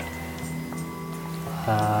water?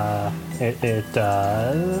 It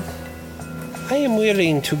does. I am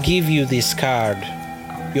willing to give you this card,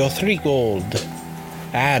 your 3 gold,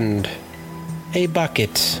 and a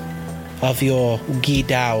bucket of your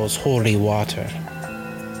Gidao's holy water.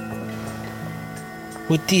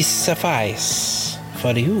 Would this suffice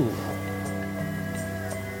for you?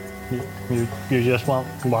 You just want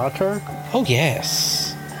water? Oh,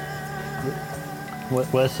 yes.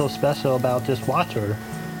 What's so special about this water?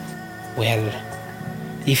 Well,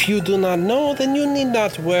 if you do not know, then you need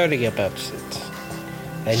not worry about it.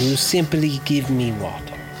 And you simply give me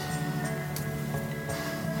water.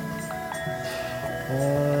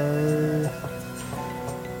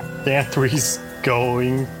 Xanthr's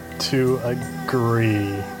going to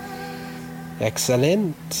agree.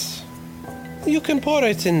 Excellent. You can pour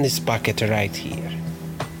it in this bucket right here.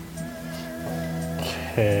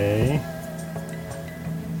 Okay.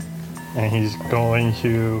 And he's going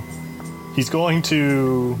to. Let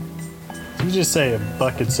me just say a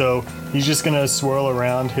bucket. So he's just gonna swirl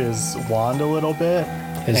around his wand a little bit.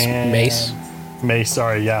 His mace? Mace,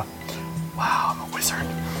 sorry, yeah. Wow, I'm a wizard.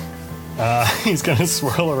 He's gonna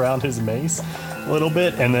swirl around his mace a little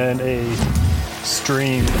bit, and then a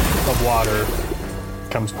stream of water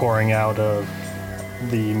comes pouring out of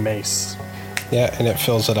the mace. Yeah, and it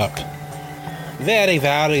fills it up. Very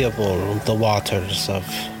valuable, the waters of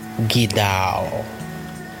Gidao.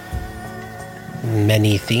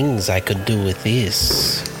 Many things I could do with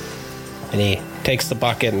this. And he takes the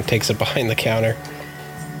bucket and takes it behind the counter.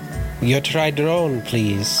 Your tridrone,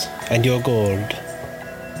 please, and your gold.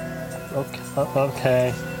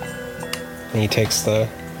 Okay. And he takes the...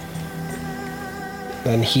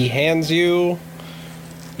 Then he hands you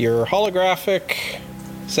your holographic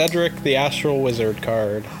Cedric the Astral Wizard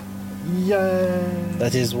card. Yay!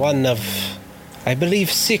 That is one of, I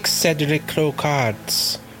believe, 6 Cedric Crow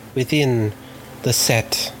cards within the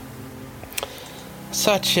set.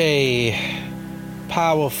 Such a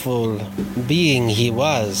powerful being he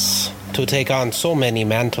was to take on so many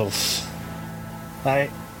mantles. I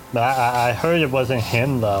heard it wasn't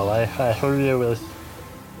him though. I heard it was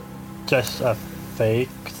just a fake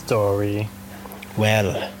story.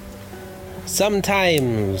 Well,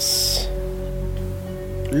 sometimes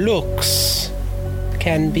looks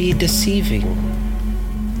can be deceiving.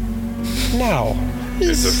 Now,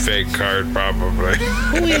 It's a fake card, probably.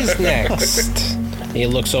 who is next? He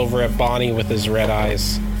looks over at Bonnie with his red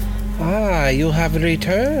eyes. Ah, you have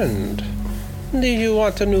returned. Do you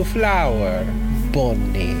want a new flower,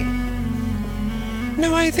 Bonnie?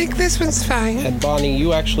 No, I think this one's fine. And Bonnie,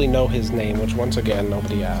 you actually know his name, which once again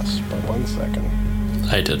nobody asked. But 1 second.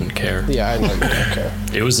 I didn't care. Yeah, I know you don't care.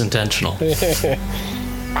 It was intentional.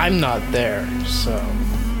 I'm not there, so.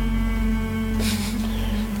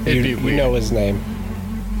 You know his name.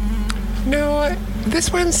 No,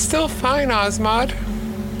 this one's still fine, Osmod.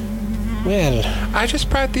 Well, I just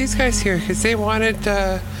brought these guys here because they wanted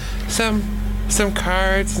some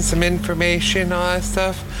cards and some information, all that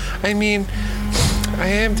stuff. I mean, I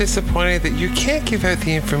am disappointed that you can't give out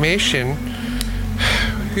the information.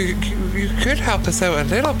 You could help us out a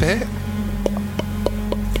little bit.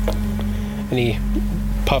 and he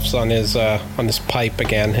puffs on his pipe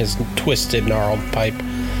again, his twisted, gnarled pipe.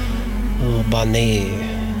 Oh, Bonnie,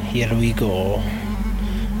 here we go.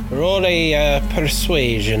 Roll a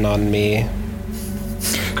persuasion on me.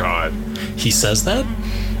 God. He says that?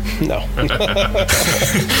 No.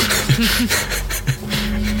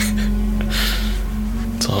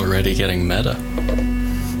 It's already getting meta.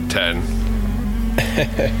 10.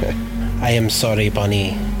 I am sorry,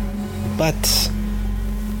 Bonnie, but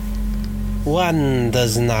one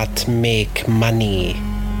does not make money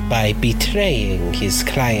by betraying his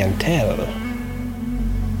clientele.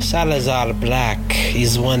 Salazar Black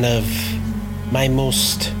is one of my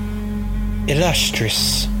most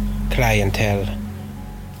illustrious clientele,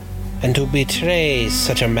 and to betray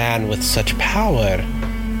such a man with such power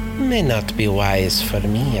may not be wise for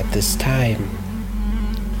me at this time.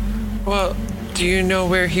 Well, do you know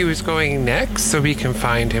where he was going next so we can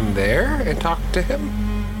find him there and talk to him?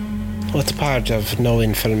 What part of no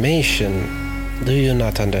information do you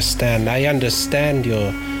not understand? I understand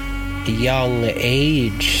your young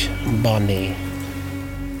age, Bonnie.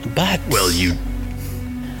 But... Well, you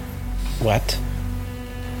What?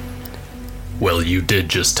 Well, you did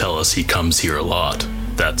just tell us he comes here a lot.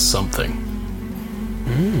 That's something.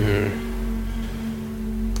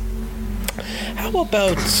 How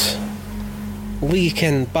about we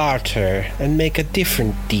can barter and make a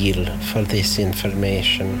different deal for this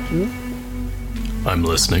information? I'm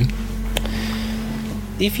listening.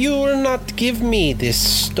 If you will not give me this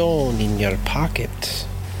stone in your pocket,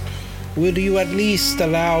 will you at least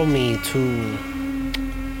allow me to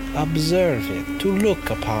observe it, to look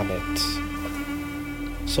upon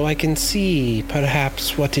it, so I can see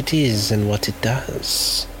perhaps what it is and what it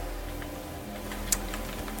does?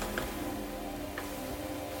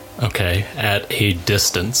 Okay, at a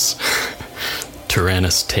distance,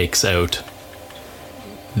 Tyrannus takes out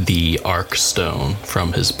the Arc Stone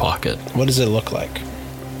from his pocket. What does it look like?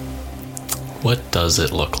 What does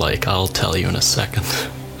it look like? I'll tell you in a second.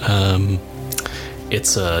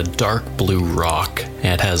 It's a dark blue rock, and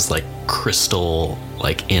it has like crystal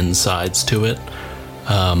like insides to it.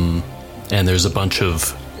 And there's a bunch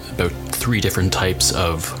of about 3 different types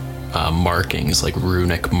of markings, like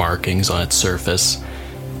runic markings on its surface.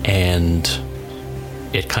 And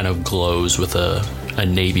it kind of glows with a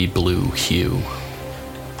navy blue hue.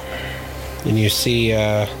 And you see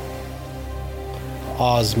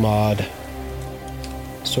Osmod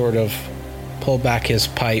sort of pull back his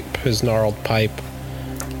pipe, his gnarled pipe,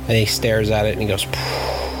 and he stares at it and he goes,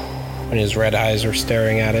 and his red eyes are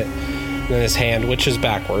staring at it. And then his hand, which is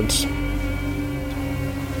backwards,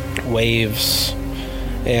 waves,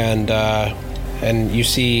 and you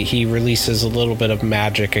see he releases a little bit of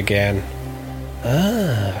magic again.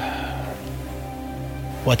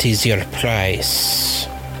 What is your price,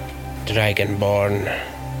 Dragonborn?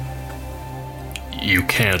 You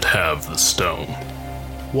can't have the stone.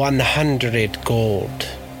 100 gold.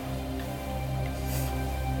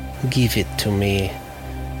 Give it to me,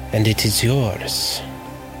 and it is yours.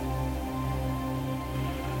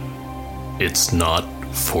 It's not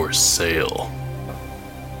for sale.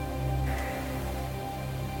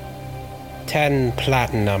 10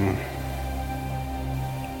 platinum.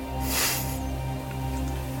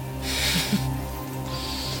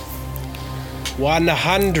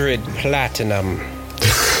 $100 platinum.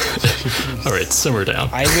 All right, simmer down.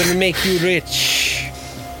 I will make you rich,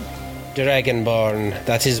 Dragonborn.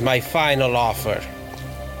 That is my final offer.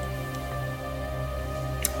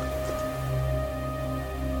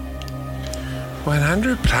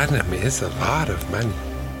 $100 platinum is a lot of money.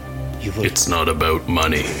 It's not about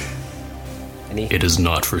money. It is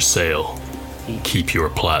not for sale. Keep your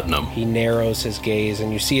platinum. He narrows his gaze,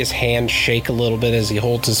 and you see his hand shake a little bit as he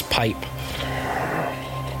holds his pipe.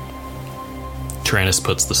 Tyrannus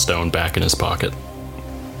puts the stone back in his pocket.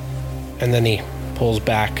 And then he pulls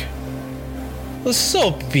back. Well,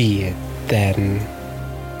 so be it then.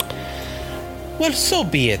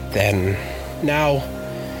 Now,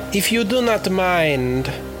 if you do not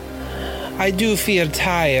mind, I do feel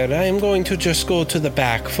tired. I am going to just go to the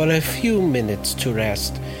back for a few minutes to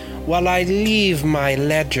rest while I leave my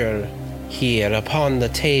ledger here upon the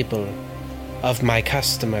table of my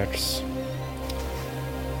customers.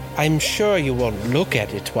 I'm sure you won't look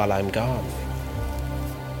at it while I'm gone.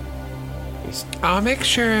 I'll make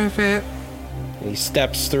sure of it. He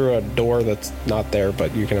steps through a door that's not there,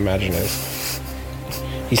 but you can imagine it.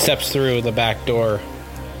 He steps through the back door,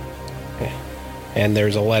 and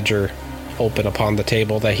there's a ledger open upon the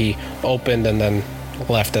table that he opened and then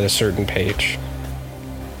left at a certain page.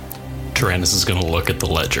 Tyrannus is going to look at the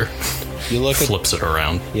ledger. You look flips it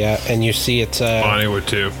around. Yeah, and you see it's Bonnie would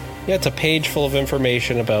too. Yeah, it's a page full of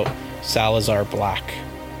information about Salazar Black.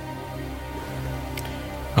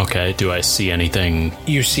 Okay, do I see anything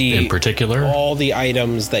you see in particular? All the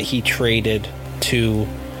items that he traded to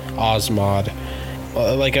Osmod.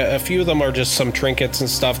 Like a few of them are just some trinkets and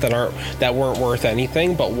stuff that weren't worth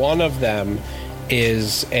anything, but one of them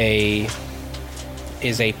is a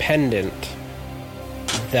pendant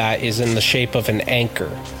that is in the shape of an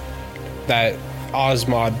anchor that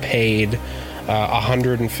Osmod paid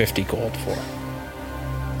 150 gold for.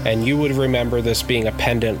 And you would remember this being a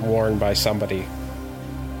pendant worn by somebody.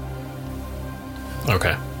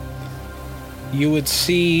 Okay. You would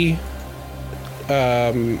see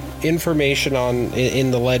information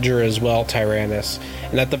in the ledger as well, Tyrannus.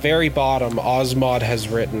 And at the very bottom, Osmod has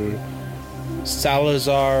written,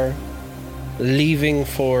 Salazar, leaving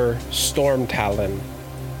for Stormtalon,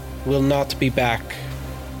 will not be back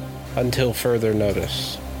until further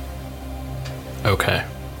notice. Okay.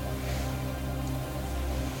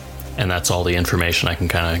 And that's all the information I can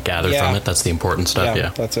kind of gather from it? That's the important stuff, yeah?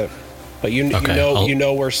 That's it. But you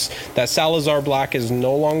know where that Salazar Black is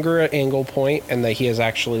no longer at Angle Point, and that he has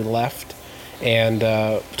actually left and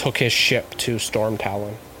took his ship to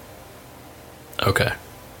Stormtalon. Okay.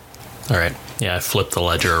 All right. Yeah, I flipped the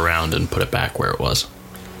ledger around and put it back where it was.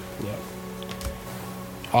 Yeah.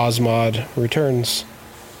 Osmod returns.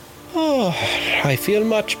 Oh, I feel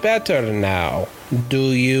much better now.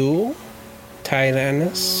 Do you,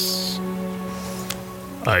 Tyrannus?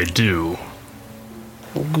 I do.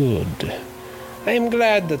 Good. I am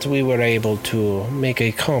glad that we were able to make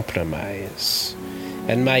a compromise,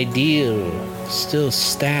 and my deal still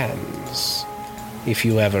stands if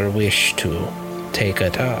you ever wish to take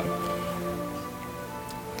it up.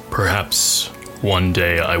 Perhaps one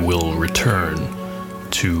day I will return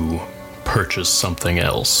to purchase something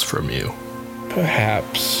else from you.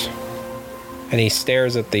 Perhaps. And he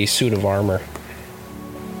stares at the suit of armor.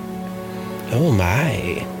 Oh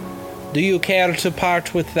my. Do you care to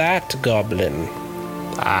part with that, Goblin?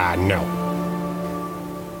 No.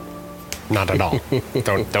 Not at all.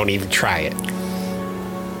 Don't even try it.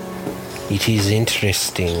 It is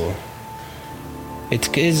interesting.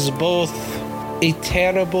 It is both a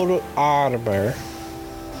terrible armor,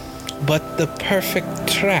 but the perfect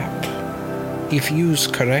trap if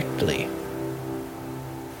used correctly.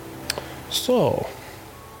 So,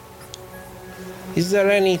 is there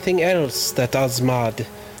anything else that Osmod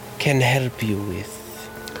can help you with?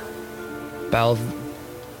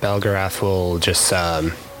 Belgarath will just,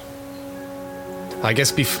 I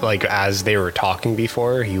guess, as they were talking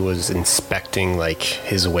before, he was inspecting,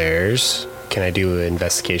 his wares. Can I do an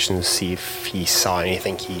investigation to see if he saw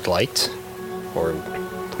anything he liked or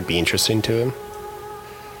would be interesting to him?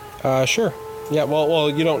 Sure. Yeah, well,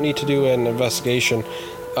 you don't need to do an investigation.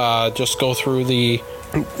 Just go through the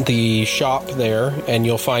shop there, and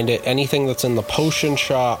you'll find anything that's in the potion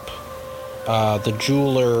shop, the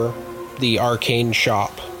jeweler, the arcane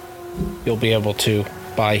shop, you'll be able to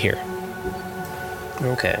buy here.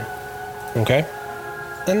 Okay. Okay?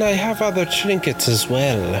 And I have other trinkets as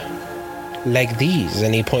well, like these.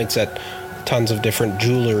 And he points at tons of different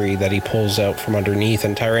jewelry that he pulls out from underneath.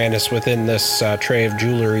 And Tyrannus, within this tray of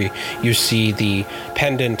jewelry, you see the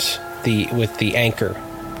pendant with the anchor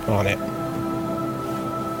on it.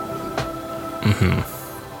 Mm-hmm.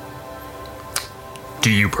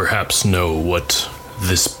 Do you perhaps know what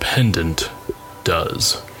this pendant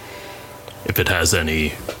does? If it has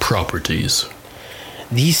any properties?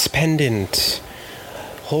 This pendant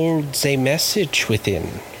holds a message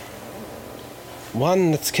within.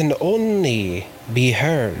 One that can only be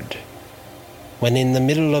heard when in the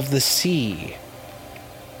middle of the sea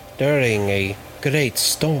during a great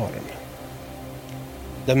storm.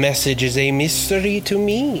 The message is a mystery to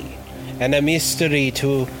me and a mystery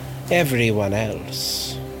to everyone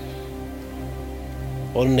else.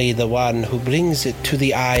 Only the one who brings it to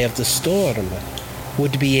the eye of the storm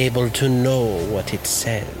would be able to know what it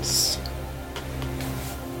says.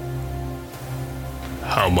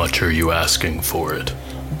 How much are you asking for it?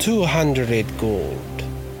 200 gold.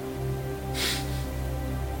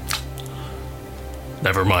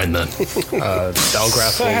 Never mind then.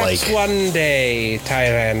 Belgrath will Perhaps one day,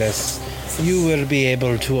 Tyrannus, you will be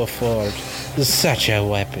able to afford such a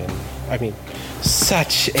weapon. I mean,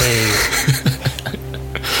 such a...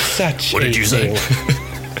 such What did you say?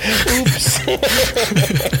 Oops.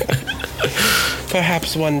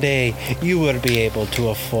 Perhaps one day you will be able to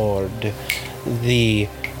afford the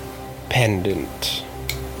pendant.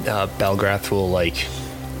 Belgrath will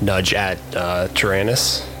nudge at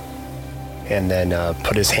Tyrannus and then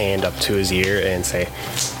put his hand up to his ear and say,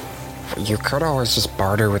 "You could always just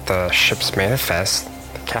barter with the ship's manifest.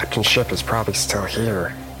 The captain's ship is probably still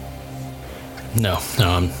here." No,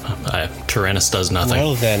 Tyrannus does nothing.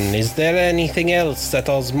 Well then, is there anything else that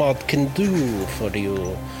Osmod can do for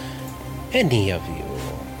you? Any of you?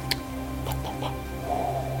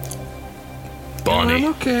 Bonnie.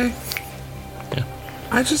 I'm okay. Yeah.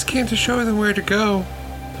 I just came to show them where to go.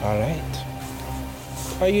 All right.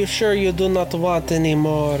 Are you sure you do not want any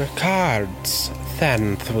more cards,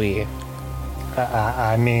 Thanthui?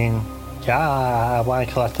 I mean, yeah, I want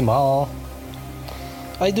to collect them all.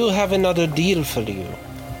 I do have another deal for you.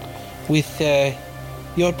 With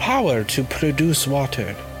your power to produce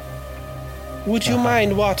water. Would you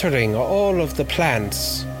mind watering all of the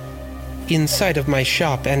plants inside of my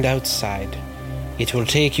shop and outside? It will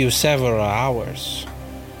take you several hours.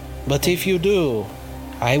 But if you do,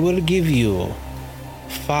 I will give you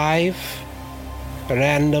 5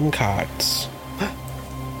 random cards.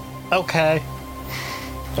 Okay.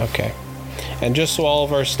 Okay. And just so all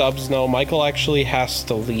of our stubs know, Michael actually has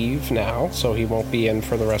to leave now, so he won't be in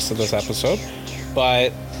for the rest of this episode.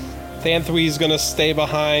 But Thanthui's gonna stay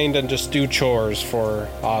behind and just do chores for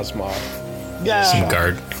Osmod. Yeah. Some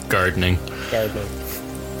gardening.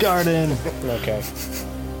 Garden. Okay.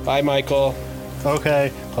 Bye, Michael.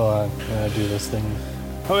 Okay. Hold on. I'm gonna do this thing.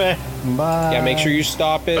 Okay. Bye. Yeah, make sure you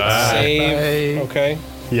stop it, Bye. save. Bye. Okay.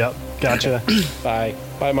 Yep. Gotcha. Bye.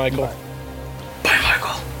 Bye, Michael. Bye,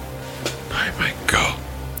 Michael. I might go.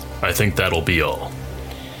 I think that'll be all.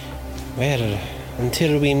 Well,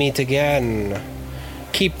 until we meet again,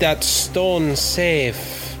 keep that stone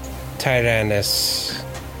safe, Tyrannus.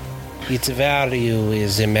 Its value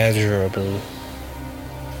is immeasurable.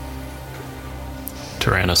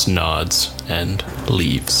 Tyrannus nods and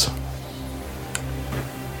leaves.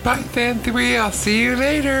 Bye, Thanthui. I'll see you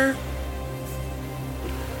later.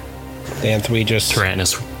 Thanthui just...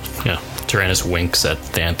 Tyrannus winks at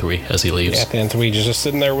Thanthui as he leaves. Yeah, Thanthui just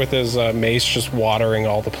sitting there with his mace just watering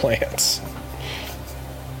all the plants.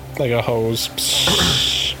 Like a hose.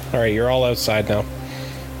 Alright, you're all outside now.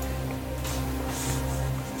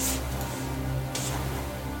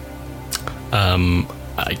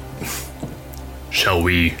 Shall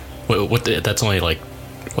we... That's only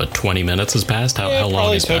 20 minutes has passed? How long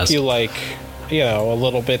probably has took passed? you a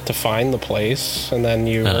little bit to find the place, and then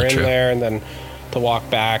you were in true. there, and then to walk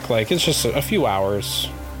back, like, it's just a few hours,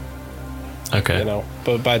 Okay.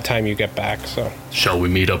 but by the time you get back, so. Shall we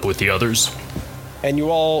meet up with the others? And you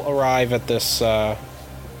all arrive at this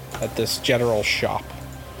general shop,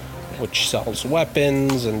 which sells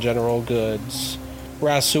weapons and general goods.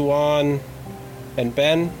 Rasuan and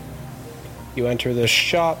Ben, you enter this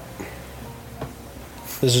shop.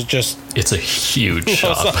 This is just... It's a huge No,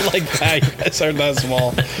 shop. it's not like that. You guys aren't that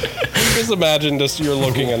small. Just imagine you're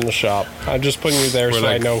looking in the shop. I'm just putting you there We're so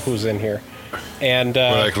I like- know who's in here. And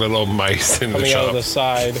We're like little mice in the coming out of shop. the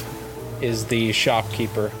side is the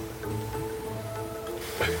shopkeeper.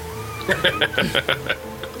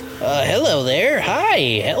 Hello there. Hi.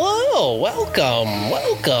 Hello. Welcome.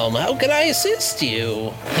 How can I assist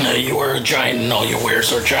you? You are a giant and all your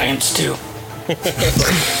wares are giants too.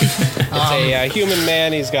 It's a human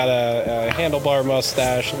man. He's got a handlebar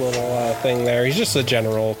mustache, a little thing there. He's just a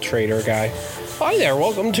general trader guy. Hi there.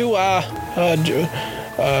 Welcome to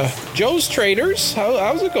Joe's Traders.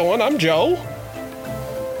 How's it going? I'm Joe.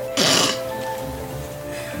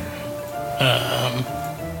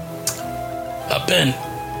 Ben,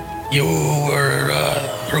 you were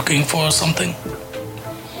looking for something?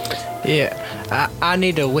 Yeah, I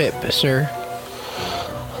need a whip, sir.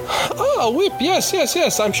 Oh, whip.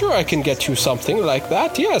 Yes. I'm sure I can get you something like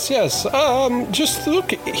that. Yes. Just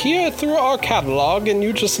look here through our catalog and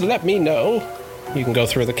you just let me know. You can go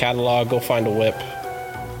through the catalog, go find a whip.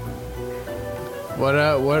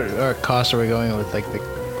 What costs are we going with? Like the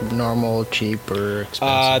normal, cheap, or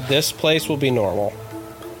expensive? This place will be normal.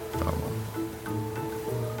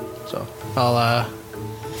 So I'll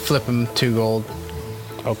flip him 2 gold.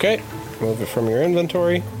 Okay. Move it from your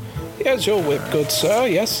inventory. Here's your whip, good sir.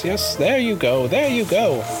 Yes. There you go.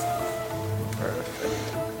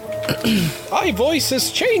 My voice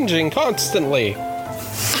is changing constantly.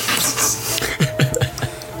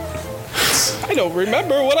 I don't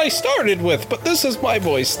remember what I started with, but this is my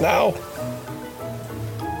voice now.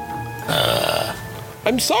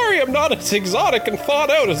 I'm sorry I'm not as exotic and thought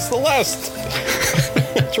out as the last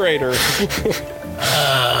trader.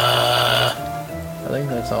 I think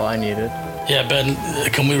that's all I needed. Yeah, Ben,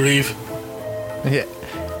 can we leave? Yeah,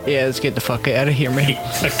 let's get the fuck out of here, man.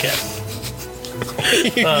 Okay.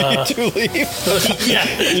 You need to leave. Yeah,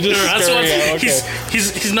 You just that's scurry what out, okay.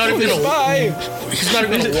 he's not even gonna Bye. he's not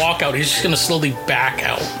even gonna walk out. He's just gonna slowly back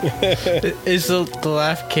out. Is the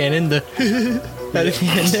laugh cannon the at the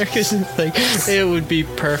end there? Because it's like it would be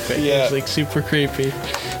perfect. Yeah. It's like super creepy.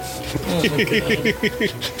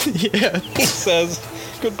 Yeah. He says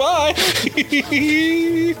goodbye.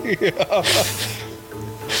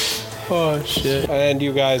 Oh shit. And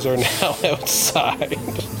you guys are now outside.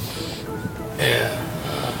 Yeah,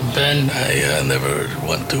 Ben, I never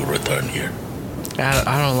want to return here.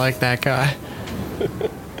 I don't like that guy.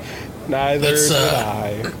 Neither Let's, did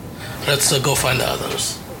I. Let's go find the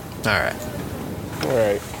others. All right. All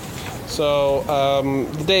right. So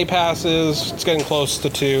the day passes. It's getting close to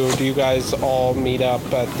 2. Do you guys all meet up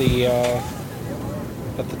at the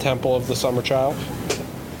Temple of the Summer Child?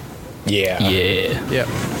 Yeah. Yeah. Yep.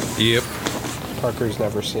 Yep. Parker's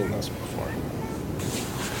never seen this before.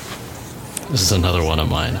 This is another one of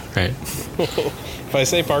mine, right? If I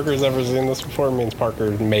say Parker's never seen this before, it means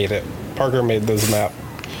Parker made it. Parker made this map.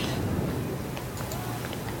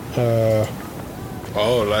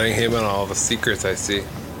 Oh, letting him in all the secrets I see.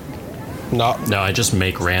 Not. No, I just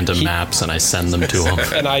make random maps and I send them to him.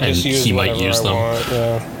 And I just use he might whatever use I them. want.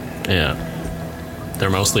 Yeah. Yeah. They're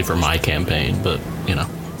mostly for my campaign, but,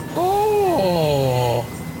 Oh,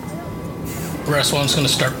 Restaurant's gonna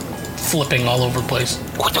start flipping all over the place.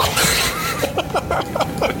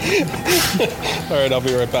 All right, I'll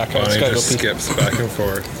be right back. I just Bonnie gotta go just pee. skips back and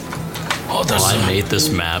forth. Oh, well, I made this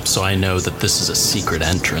map, so I know that this is a secret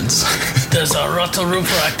entrance. there's a lot of room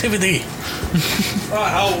for activity.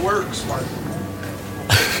 How it works, Mark.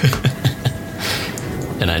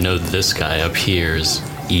 And I know this guy up here is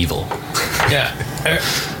evil. Yeah,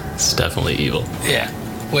 It's definitely evil. yeah.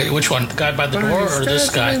 Wait, which one? The guy by the door or this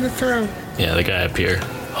guy? In the throat. Yeah, the guy up here.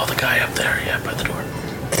 Oh, the guy up there. Yeah, by the door.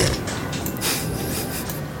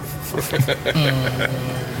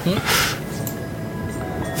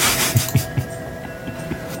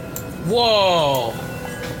 Whoa!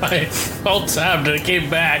 I felt tabbed and it came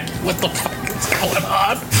back. What the fuck is going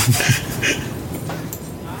on?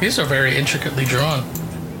 These are very intricately drawn.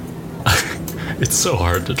 It's so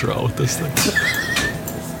hard to draw with this thing.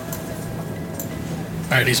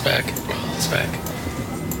 Alright, he's back. He's back.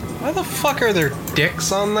 Why the fuck are there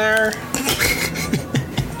dicks on there?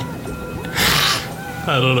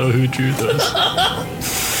 I don't know who drew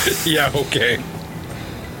this. Yeah, okay.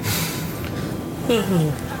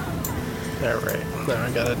 All right. Now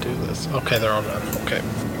I gotta do this. Okay, they're all done. Okay.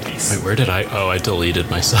 Wait, where did I? Oh, I deleted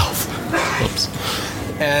myself. Whoops.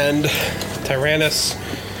 And Tyrannus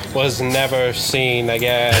was never seen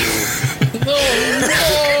again.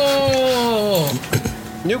 No!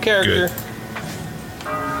 New character. Good.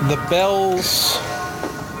 The bells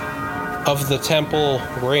of the temple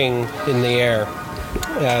ring in the air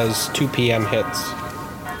as 2 p.m. hits.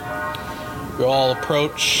 You all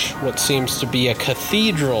approach what seems to be a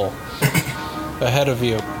cathedral ahead of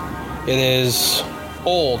you. It is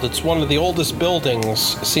old. It's one of the oldest buildings,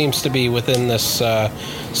 seems to be within this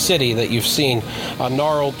city that you've seen. A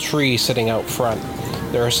gnarled tree sitting out front.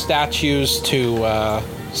 There are statues to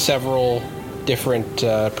several different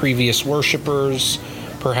previous worshippers,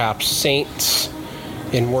 perhaps saints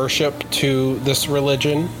in worship to this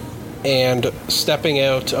religion. And stepping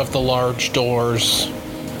out of the large doors,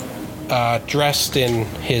 dressed in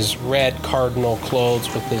his red cardinal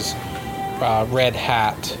clothes with his red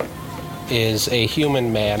hat, is a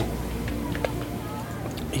human man.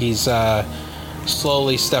 He's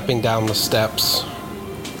slowly stepping down the steps.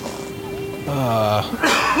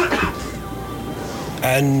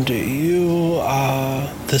 And you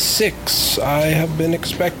are the 6 I have been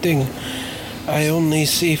expecting. I only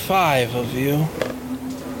see 5 of you.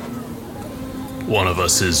 One of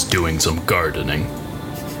us is doing some gardening.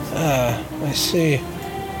 I see.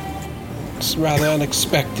 It's rather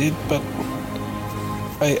unexpected, but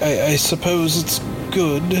I suppose it's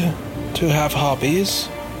good to have hobbies.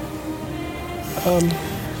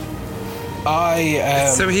 I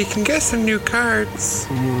am... So he can get some new cards.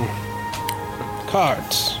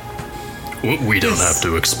 Cards. We don't have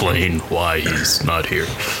to explain why he's not here.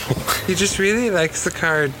 He just really likes the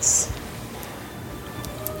cards.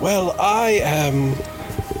 Well, I am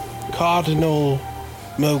Cardinal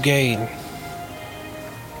Mogane.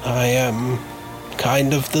 I am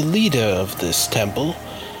kind of the leader of this temple.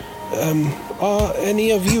 Are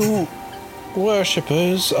any of you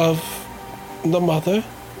worshippers of the Mother?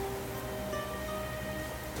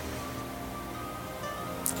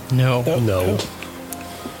 No.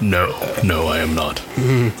 No, I am not.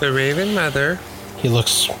 The Raven Mother. He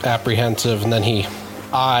looks apprehensive and then he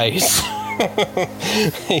eyes.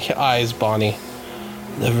 He eyes Bonnie.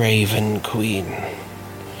 The Raven Queen.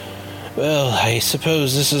 Well, I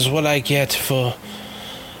suppose this is what I get for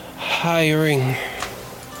hiring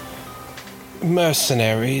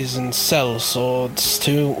mercenaries and sellswords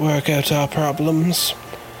to work out our problems.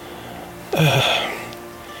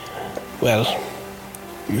 Well,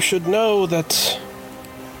 you should know that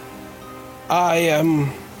I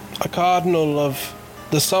am a cardinal of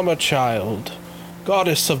the Summer Child,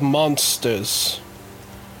 goddess of monsters.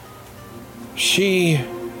 She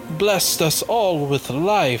blessed us all with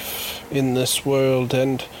life in this world,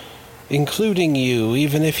 and including you,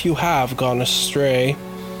 even if you have gone astray.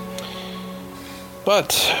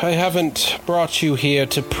 But I haven't brought you here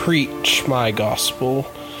to preach my gospel.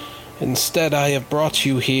 Instead, I have brought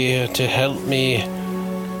you here to help me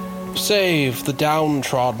save the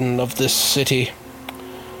downtrodden of this city.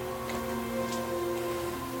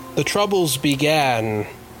 The troubles began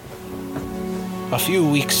a few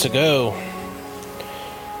weeks ago.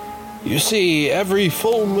 You see, every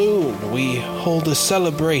full moon we hold a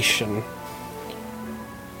celebration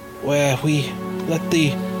where we let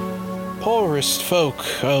the poorest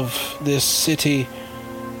folk of this city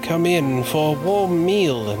come in for a warm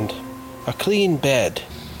meal and a clean bed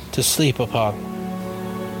to sleep upon.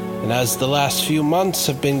 And as the last few months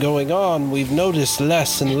have been going on, we've noticed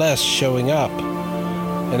less and less showing up.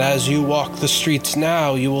 And as you walk the streets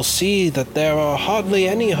now, you will see that there are hardly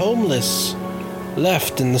any homeless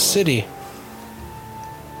left in the city.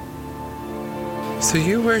 So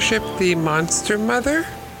you worship the Monster Mother?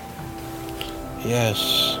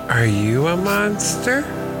 Yes. Are you a monster?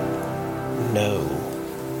 No.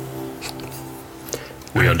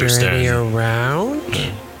 We Are there any understand.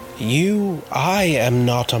 around? I am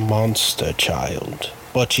not a monster, child,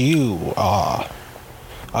 but you are.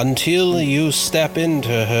 Until you step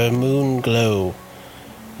into her moon glow,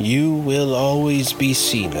 you will always be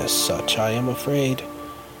seen as such, I am afraid.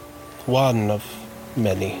 One of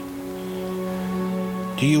many.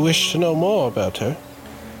 Do you wish to know more about her?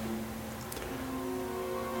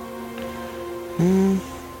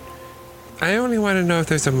 I only want to know if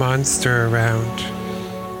there's a monster around.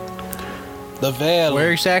 The veil.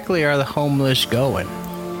 Where exactly are the homeless going?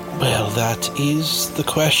 Well, that is the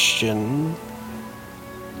question.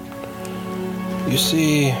 You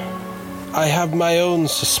see, I have my own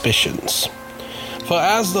suspicions. For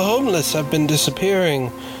as the homeless have been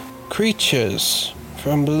disappearing, creatures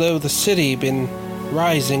from below the city been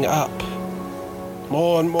rising up.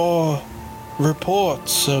 More and more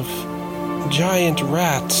reports of giant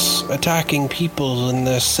rats attacking people in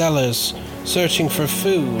their cellars, searching for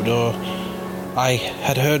food, or I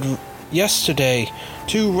had heard yesterday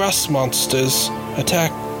 2 rust monsters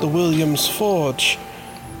attacked the Williams Forge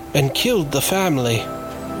and killed the family.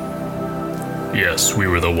 Yes, we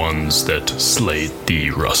were the ones that slayed the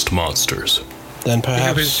rust monsters. Then It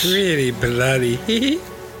perhaps... was really bloody.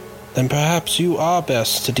 Then perhaps you are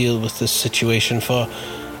best to deal with this situation, for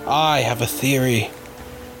I have a theory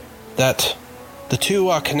that the two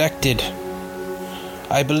are connected.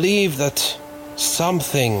 I believe that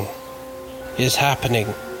something is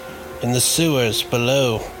happening in the sewers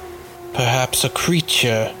below. Perhaps a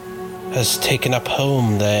creature has taken up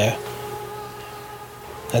home there,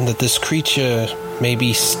 and that this creature may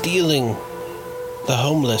be stealing the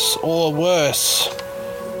homeless, or worse,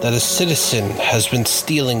 that a citizen has been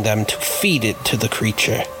stealing them to feed it to the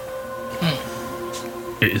creature.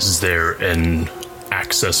 Is there an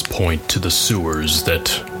access point to the sewers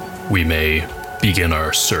that we may begin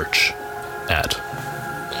our search at?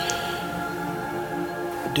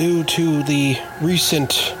 Due to the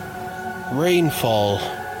recent rainfall,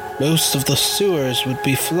 most of the sewers would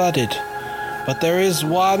be flooded, but there is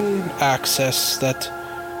one access that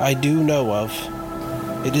I do know of.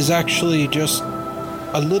 It is actually just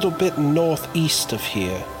a little bit northeast of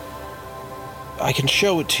here. I can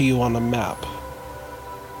show it to you on a map.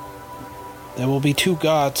 There will be 2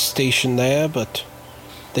 guards stationed there, but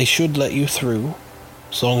they should let you through,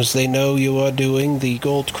 as long as they know you are doing the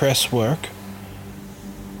Goldcrest work.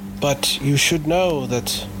 But you should know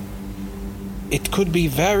that it could be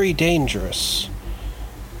very dangerous.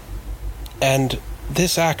 And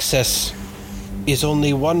this access is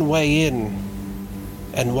only one way in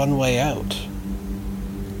and one way out.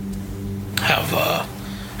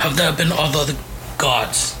 Have there been other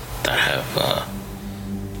guards that have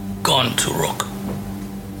gone to Rook?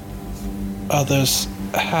 Others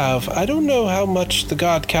have. I don't know how much the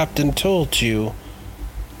guard captain told you.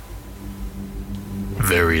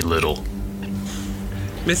 Very little.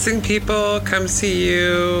 Missing people come see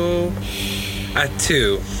you at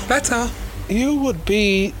 2. That's all. You would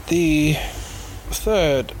be the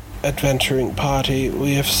 3rd adventuring party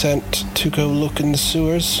we have sent to go look in the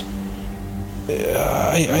sewers.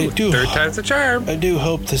 I do. 3rd time's a charm. I do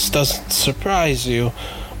hope this doesn't surprise you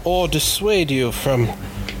or dissuade you from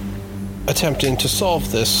attempting to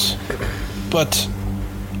solve this. But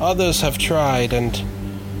others have tried and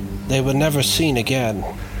they were never seen again.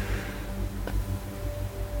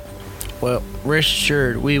 Well, rest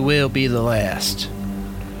assured, we will be the last.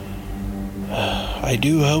 I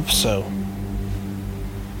do hope so.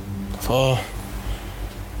 For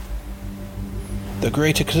the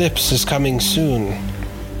great eclipse is coming soon,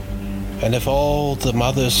 and if all the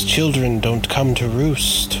mother's children don't come to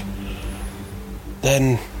roost,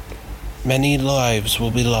 then many lives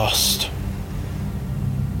will be lost.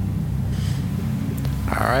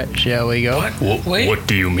 All right, shall we go? What? Wait. What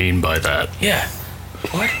do you mean by that? Yeah.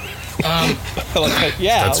 What?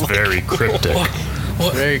 Yeah. That's very cryptic.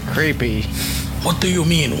 What? Very creepy. What do you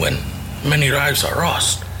mean when many lives are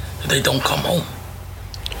lost? They don't come home.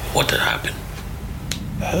 What did happen?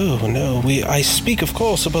 Oh no, I speak of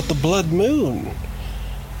course about the blood moon.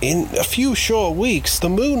 In a few short weeks, the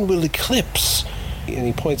moon will eclipse. And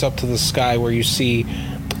he points up to the sky where you see,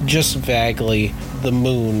 just vaguely, the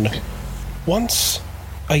moon. Once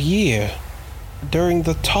a year, during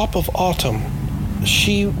the top of autumn,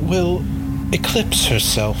 she will eclipse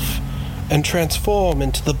herself and transform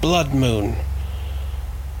into the blood moon.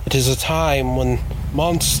 It is a time when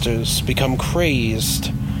monsters become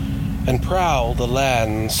crazed and prowl the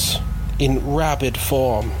lands in rabid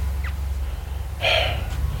form.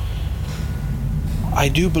 I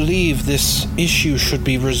do believe this issue should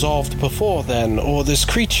be resolved before then, or this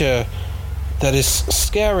creature that is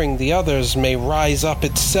scaring the others may rise up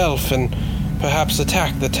itself and perhaps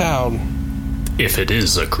attack the town. If it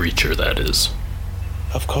is a creature, that is.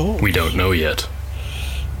 Of course. We don't know yet.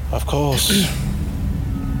 Of course.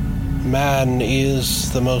 Man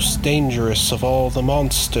is the most dangerous of all the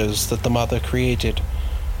monsters that the Mother created.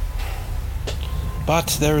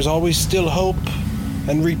 But there is always still hope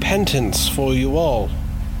and repentance for you all,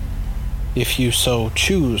 if you so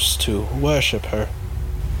choose to worship her.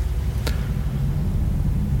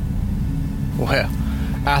 Well,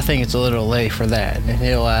 I think it's a little late for that. And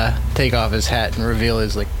he'll take off his hat and reveal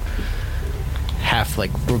his half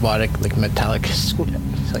robotic metallic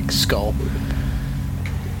skull.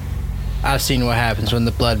 I've seen what happens when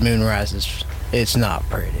the blood moon rises. It's not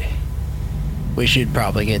pretty. We should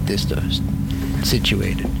probably get this dust.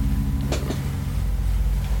 situated.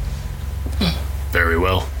 Very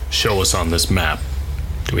well. Show us on this map.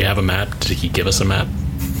 Do we have a map? Did he give us a map?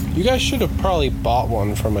 You guys should have probably bought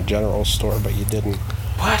one from a general store, but you didn't.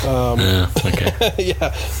 What? Okay.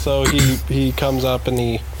 Yeah, so he comes up and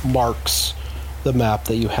he marks the map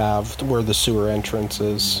that you have where the sewer entrance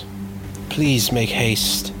is. Please make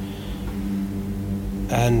haste.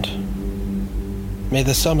 And may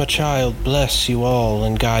the summer child bless you all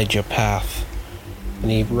and guide your path.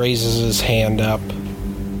 And he raises his hand up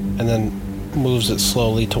and then moves it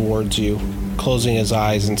slowly towards you, closing his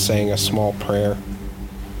eyes and saying a small prayer.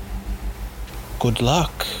 Good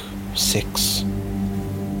luck, 6.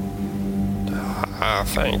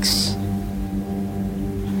 Thanks.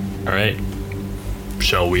 All right.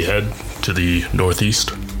 Shall we head to the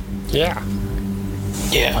northeast? Yeah.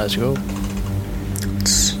 Yeah. Let's go.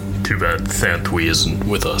 It's too bad Thantwi isn't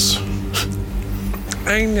with us.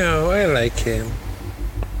 I know, I like him.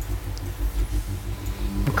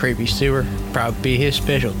 Creepy sewer. Probably be his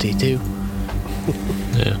specialty, too.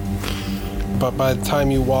 Yeah. But by the time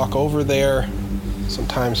you walk over there, some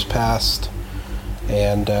time's passed,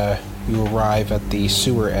 and you arrive at the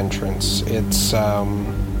sewer entrance. It's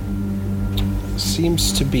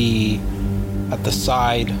seems to be at the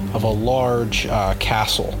side of a large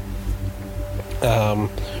castle,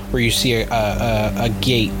 where you see a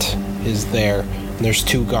gate is there, and there's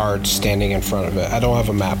 2 guards standing in front of it. I don't have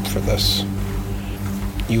a map for this.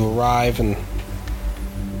 You arrive, and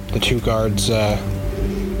the 2 guards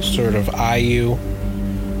sort of eye you,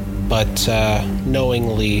 but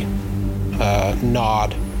knowingly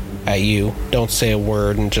nod at you, don't say a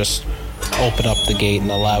word, and just open up the gate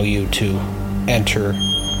and allow you to enter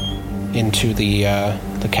into the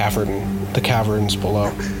caverns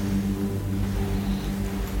below.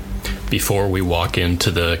 Before we walk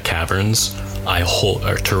into the caverns,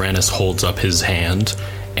 Tyrannus holds up his hand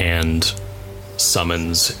and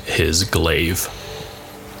summons his glaive.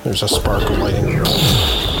 There's a spark of lighting,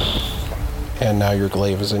 and now your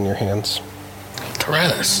glaive is in your hands.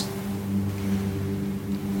 Tyrannus.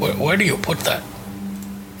 Where do you put that?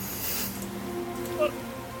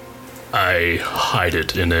 I hide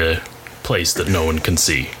it in a place that no one can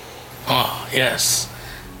see. Oh, yes.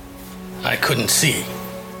 I couldn't see.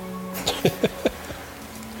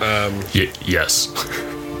 Yes.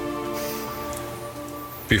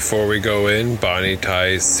 Before we go in, Bonnie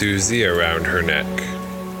ties Susie around her neck.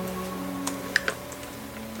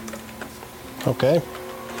 Okay.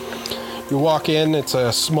 You walk in, it's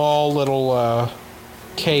a small little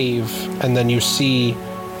cave, and then you see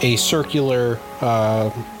a circular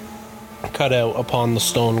cutout upon the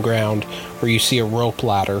stone ground where you see a rope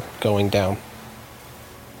ladder going down.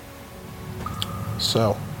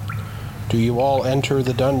 So, do you all enter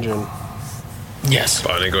the dungeon? Yes.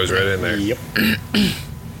 Bonnie goes right in there. Yep.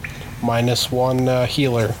 -1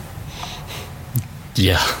 healer.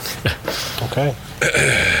 Yeah. Okay.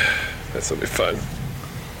 This will be fun.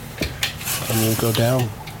 And you go down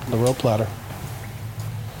the rope ladder.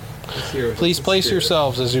 Please place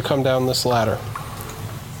yourselves as you come down this ladder.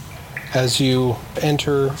 As you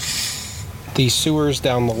enter the sewers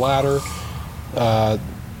down the ladder,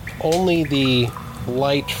 only the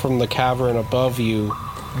light from the cavern above you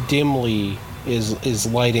dimly is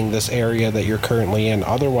lighting this area that you're currently in.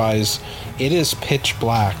 Otherwise, it is pitch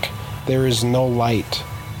black. There is no light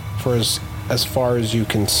for as far as you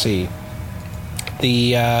can see.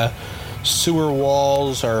 The sewer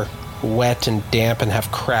walls are wet and damp and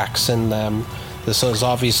have cracks in them. This is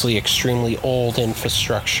obviously extremely old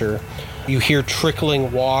infrastructure. You hear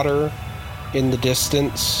trickling water in the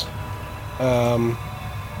distance. And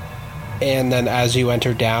then as you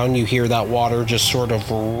enter down, you hear that water just sort of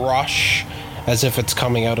rush as if it's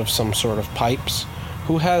coming out of some sort of pipes.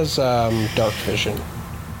 Who has dark vision?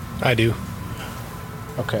 I do.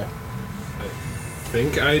 Okay.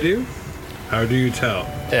 Think I do? How do you tell?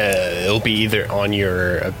 It'll be either on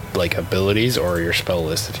your abilities or your spell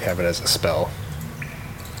list if you have it as a spell.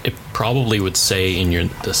 It probably would say in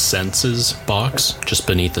the senses box, just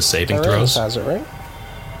beneath the saving Tyrannus throws. has it, right?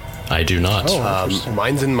 I do not. Oh, interesting.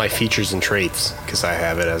 Mine's in my features and traits because I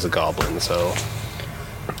have it as a goblin. So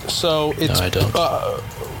So it's I don't.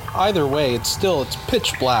 Either way, it's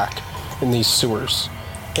pitch black in these sewers,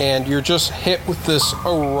 and you're just hit with this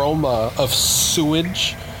aroma of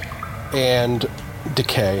sewage and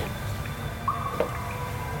decay.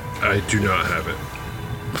 I do not have it.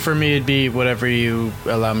 For me, it'd be whatever you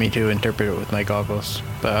allow me to interpret it with my goggles.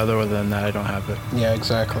 But other than that, I don't have it. Yeah,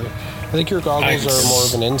 exactly. I think your goggles are more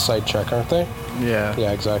of an insight check, aren't they? Yeah.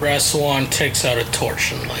 Yeah, exactly. Raswan takes out a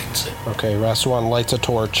torch and lights it. Okay, Rasuan lights a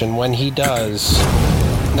torch, and when he does,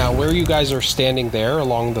 Now, where you guys are standing there,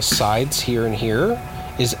 along the sides here and here,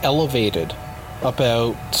 is elevated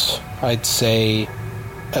about, I'd say,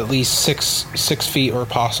 at least six feet or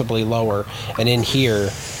possibly lower. And in here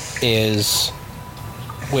is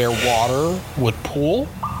where water would pool,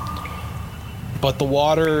 but the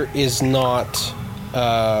water is not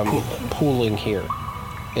pooling here.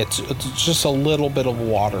 It's just a little bit of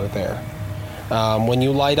water there. When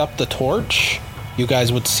you light up the torch, you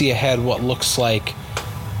guys would see ahead what looks like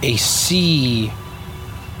a sea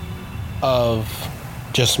of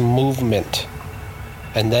just movement,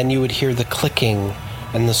 and then you would hear the clicking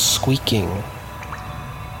and the squeaking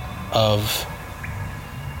of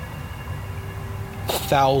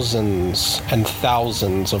thousands and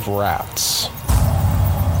thousands of rats.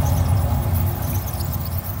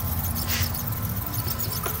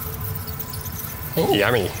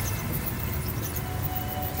 Yummy.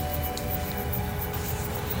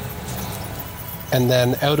 And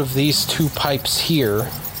then out of these two pipes here,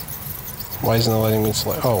 why isn't it letting me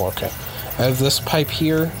select? Oh, okay. I have this pipe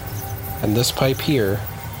here and this pipe here.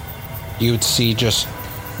 You would see just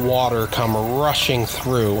water come rushing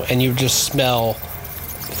through, and you just smell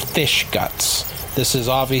fish guts. This is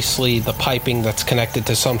obviously the piping that's connected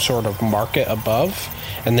to some sort of market above,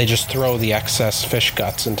 and they just throw the excess fish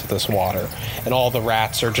guts into this water. And all the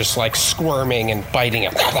rats are just like squirming and biting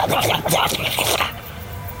it.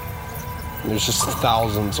 There's just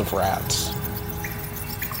thousands of rats.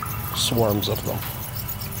 Swarms of them.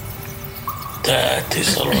 That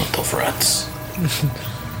is a lot of rats.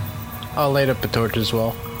 I'll light up a torch as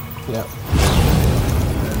well. Yeah.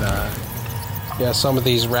 And, Yeah, some of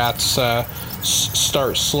these rats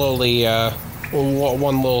start slowly,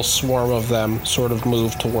 one little swarm of them sort of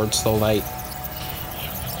move towards the light.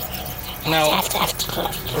 Now,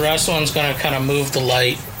 the rest one's gonna kind of move the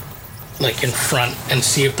light, like, in front and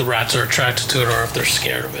see if the rats are attracted to it or if they're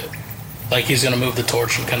scared of it. Like, he's gonna move the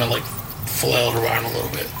torch and kind of, like, flail it around a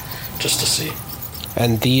little bit, just to see.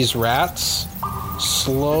 And these rats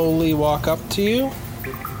slowly walk up to you,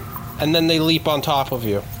 and then they leap on top of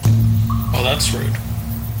you. Oh, that's rude.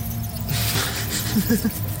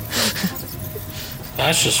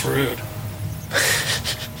 That's just rude.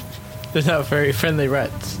 they're not very friendly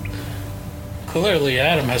rats. Clearly,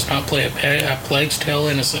 Adam has not played a Plague's Tale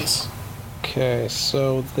Innocence. Okay,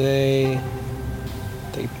 so they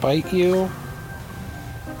bite you.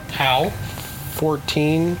 How?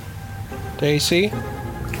 14 to AC.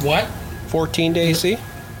 What? 14 to AC.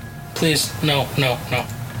 Please, no.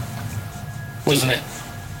 Wasn't it?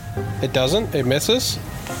 It doesn't? It misses?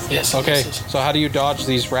 Yes. It Okay, misses. so how do you dodge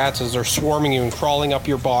these rats as they're swarming you and crawling up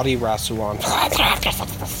your body, Rasuan?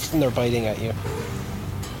 And they're biting at you.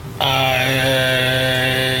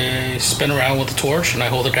 I spin around with the torch and I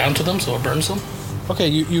hold it down to them so it burns them. Okay,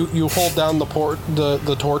 you hold down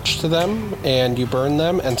the torch to them and you burn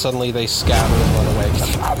them, and suddenly they scatter and run away.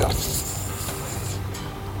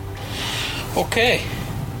 Okay.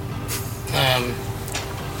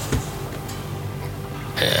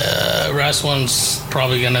 Last one's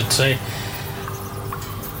probably gonna say,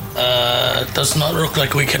 does not look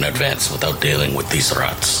like we can advance without dealing with these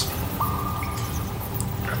rats.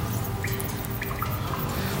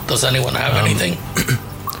 Does anyone have anything?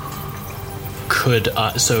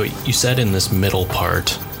 So you said in this middle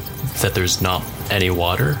part that there's not any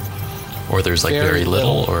water, or there's like very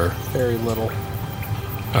little, or very little.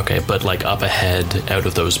 Okay, but like up ahead, out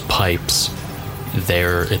of those pipes,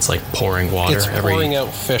 there it's like pouring water. It's pouring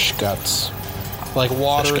out fish guts, like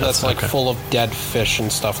water that's like full of dead fish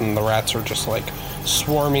and stuff, and the rats are just like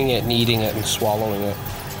swarming it and eating it and swallowing it.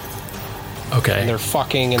 Okay. And they're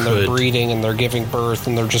fucking and they're breeding and they're giving birth,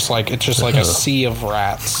 and they're just like, it's just like a sea of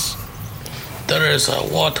rats. There is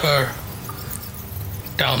water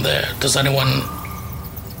down there. Does anyone?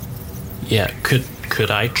 Yeah,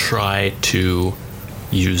 could I try to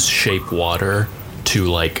use shape water to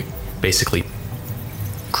like basically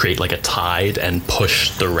create like a tide and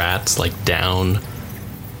push the rats like down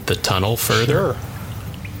the tunnel further? Sure.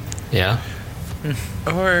 Yeah.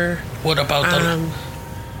 Or What about the?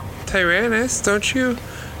 Tyrannus, don't you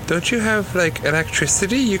have like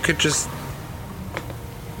electricity? You could just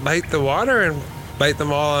light the water and light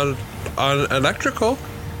them all on electrical.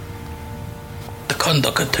 The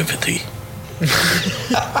conductivity. Yes,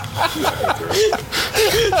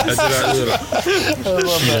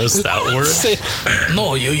 that word.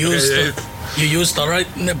 No, you use the right.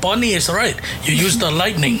 Bonnie is right. You use the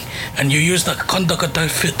lightning and you use the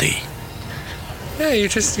conductivity. Yeah, you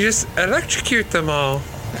just electrocute them all.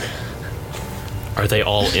 Are they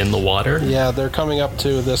all in the water? Yeah, they're coming up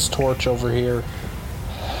to this torch over here.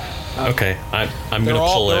 Okay, I'm They're gonna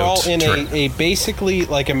pull they're out. all in a basically,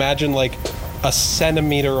 like, imagine like a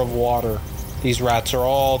centimeter of water. These rats are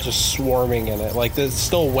all just swarming in it. Like, it's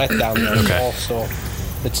still wet down there. Okay.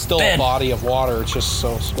 It's still a Ben. body of water. It's just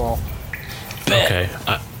so small. Okay.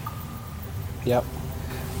 Yep.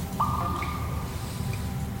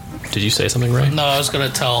 Did you say something, Ray? No, I was gonna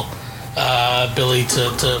tell Billy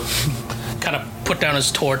to kind of put down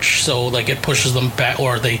his torch so like it pushes them back,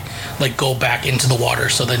 or they like go back into the water.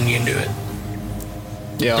 So then you can do it.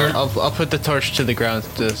 Yeah, They're- I'll put the torch to the ground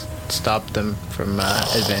to stop them from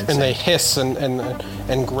advancing. And they hiss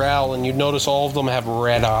and growl, and you notice all of them have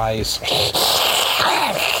red eyes.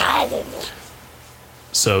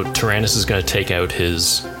 So Tyrannus is going to take out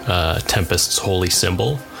his Tempest's holy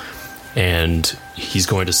symbol, and he's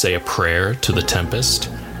going to say a prayer to the Tempest,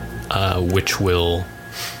 which will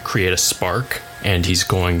create a spark, and he's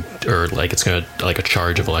going, or like it's going to, like a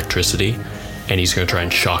charge of electricity, and he's going to try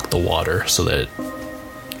and shock the water so that it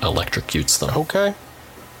electrocutes them. Okay.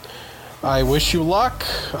 I wish you luck.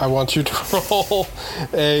 I want you to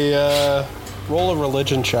roll a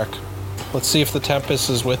religion check. Let's see if the Tempest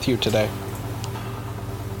is with you today.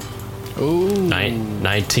 Ooh.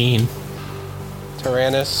 19.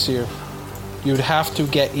 Tyrannus, you'd have to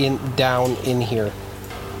get down in here.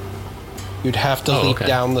 You'd have to leap okay.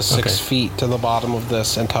 down the 6 Okay. feet to the bottom of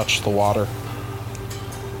this and touch the water.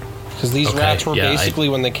 Because these Okay, rats were yeah, basically,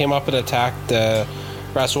 when they came up and attacked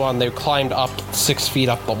Rasuan, they climbed up 6 feet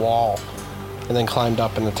up the wall and then climbed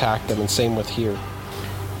up and attacked them, and same with here.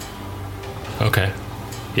 Okay.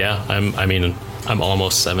 Yeah, I'm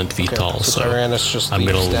almost 7 feet Okay, tall, so so Tyrannus just I'm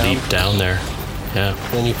leaps going to down. leap down there. Yeah.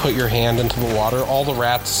 Then you put your hand into the water. All the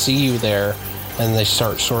rats see you there, and they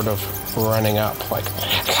start sort of running up, like,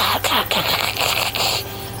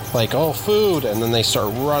 oh, food, and then they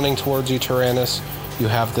start running towards you, Tyrannus. You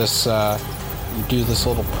have this, you do this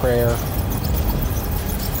little prayer,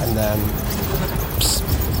 and then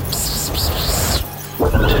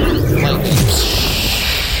lightning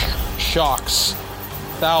shocks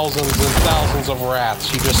thousands and thousands of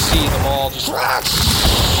rats. You just see them all just.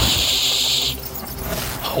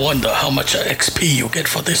 I wonder how much XP you get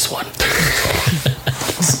for this one.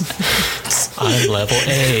 I'm level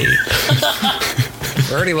 8.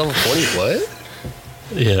 We're already level 20. What?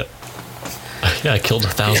 Yeah. Yeah, I killed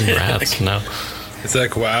 1,000 rats now. It's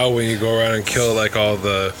like WoW when you go around and kill like all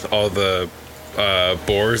the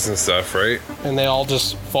boars and stuff, right? And they all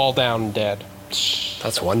just fall down dead.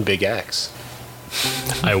 That's one big axe.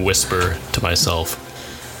 I whisper to myself,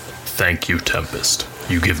 "Thank you, Tempest.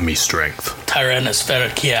 You give me strength." Tyrannus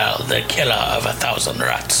Ferrokial, the killer of 1,000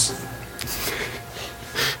 rats.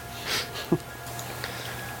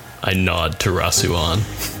 I nod to Rasuan.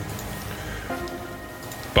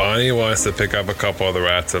 Bonnie wants to pick up a couple of the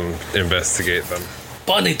rats and investigate them.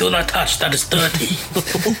 Bonnie, do not touch. That is dirty.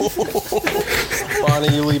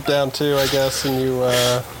 Bonnie, you leap down too, I guess, and you,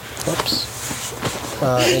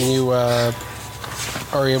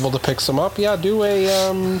 are able to pick some up. Yeah, do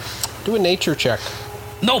a nature check.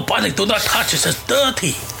 No, Bonnie, do not touch. It is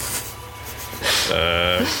dirty.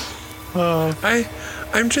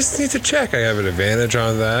 I just need to check. I have an advantage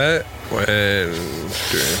on that when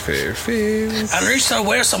doing favorite things. Arisa,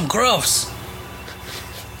 wear some gloves.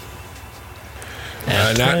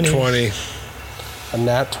 Not 20. A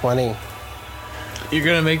nat 20. You're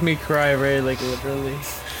gonna make me cry, Ray, like literally.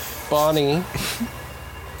 Bonnie,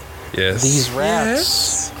 Yes.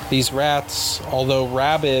 these rats, although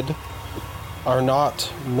rabid, are not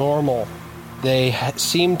normal. They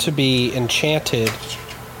seem to be enchanted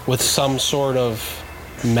with some sort of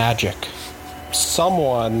magic.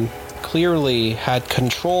 Someone clearly had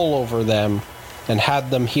control over them and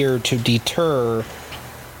had them here to deter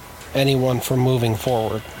anyone from moving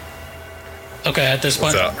forward. Okay, at this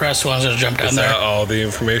point, What's up? Rasuan's gonna jump down Is there. that all the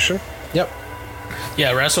information? Yep.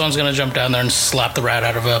 Yeah, Rasuan's gonna jump down there and slap the rat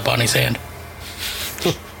out of Bonnie's hand.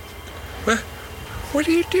 What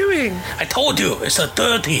are you doing? I told you, it's a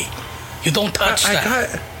dirty. You don't touch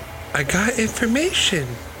that. I got information.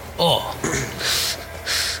 Oh.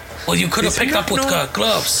 Well, you could have Is picked it up with not-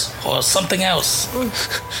 gloves or something else.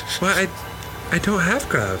 Well, I don't have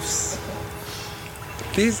gloves.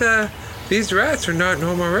 These rats are not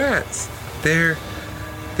normal rats. They're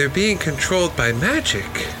being controlled by magic.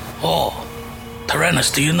 Oh. Tyrannus,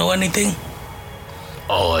 do you know anything?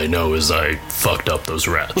 All I know is I fucked up those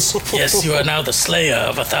rats. Yes, you are now the slayer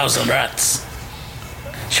of 1,000 rats.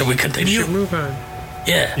 Shall we We continue? should move on.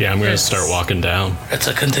 Yeah. Yeah, I'm going to start walking down It's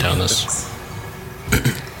a continue. this.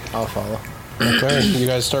 I'll follow. Okay, you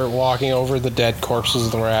guys start walking over the dead corpses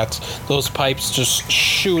of the rats. Those pipes just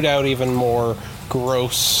shoot out even more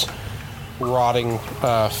gross rotting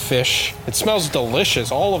fish. It smells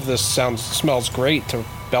delicious. All of this smells great to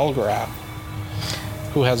Belgrath,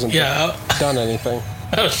 who hasn't done anything.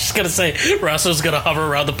 I was just gonna say, Rasso's gonna hover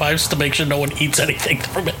around the pipes to make sure no one eats anything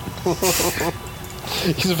from it.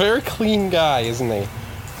 He's a very clean guy, isn't he?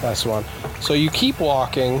 That's one. So you keep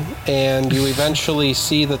walking, and you eventually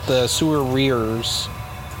see that the sewer rears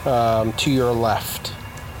to your left.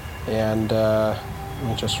 And let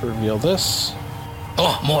me just reveal this.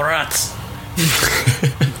 Oh, more rats.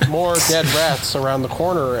 More dead rats around the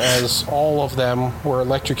corner, as all of them were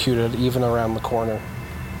electrocuted even around the corner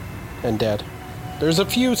and dead. There's a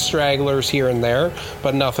few stragglers here and there,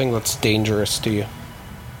 but nothing that's dangerous to you.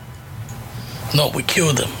 No, we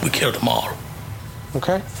killed them. We killed them all.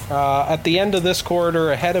 Okay. At the end of this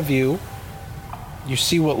corridor ahead of you, you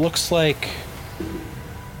see what looks like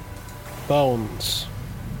bones,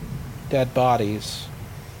 dead bodies,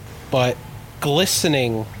 but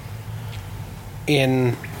glistening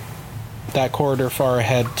in that corridor far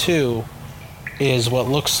ahead too is what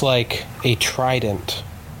looks like a trident.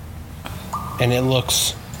 And it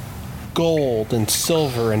looks gold and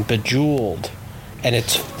silver and bejeweled, and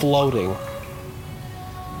it's floating.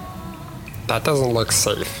 That doesn't look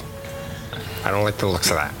safe. I don't like the looks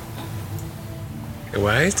of that.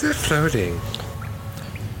 Why is it floating?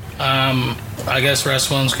 I guess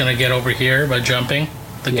Reswell's gonna get over here by jumping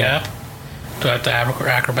the gap. Do I have to have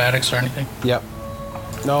acrobatics or anything? Yep.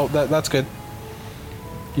 No, that's good.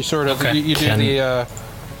 You sort of you do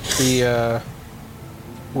the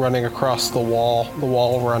running across the wall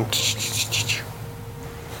run.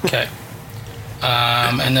 Okay.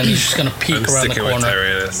 And then he's just gonna peek I'm around the sticking with corner.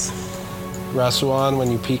 Tyrannus. Rasuan,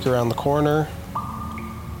 when you peek around the corner,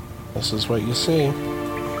 this is what you see.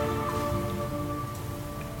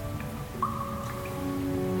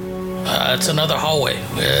 It's another hallway.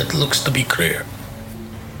 It looks to be clear.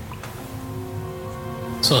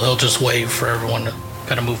 So he'll just wave for everyone to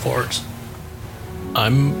kind of move forwards. I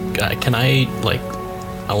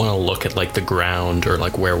want to look at like the ground or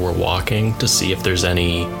like where we're walking to see if there's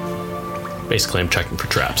any. Basically, I'm checking for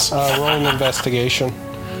traps. Roll an investigation.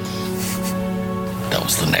 That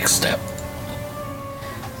was the next step.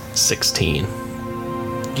 16.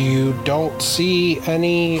 You don't see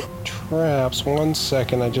any traps. 1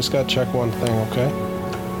 second, I just gotta check one thing, okay?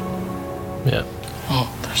 Yeah. Oh,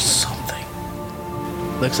 there's something.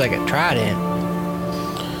 Looks like a trident.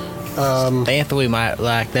 Think we might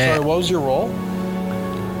like that. Sorry, what was your roll?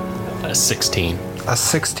 16. A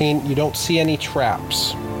 16. You don't see any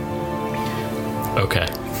traps. Okay.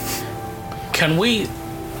 Can we...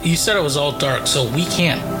 You said it was all dark, so we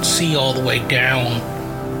can't see all the way down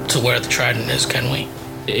to where the trident is, can we?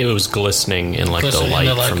 It was glistening in like Glistening the in light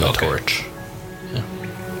the light, from the okay. torch.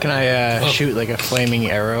 Can I shoot like a flaming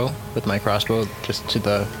arrow with my crossbow just to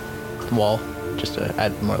the wall, just to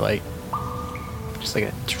add more light? Just like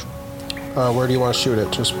a... Where do you want to shoot it?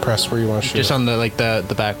 Just press where you want to shoot Just it. on the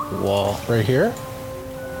the back wall. Right here?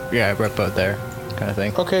 Yeah, right about there, kind of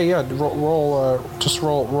thing. Okay, yeah.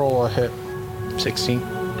 Roll a hit. 16.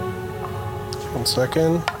 1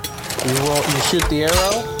 second. You shoot the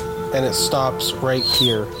arrow, and it stops right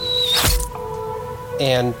here.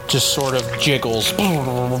 And just sort of jiggles.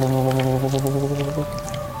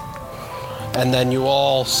 And then you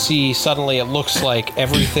all see, suddenly it looks like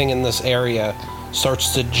everything in this area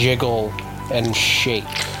starts to jiggle and shake.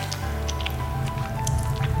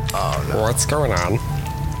 Oh no. What's going on?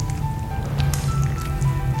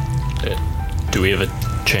 Do we have a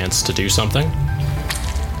chance to do something?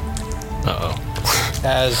 Uh-oh.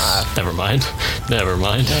 As Never mind.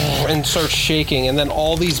 and starts shaking, and then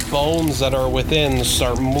all these bones that are within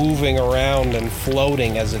start moving around and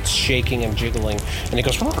floating as it's shaking and jiggling. And it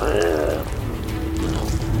goes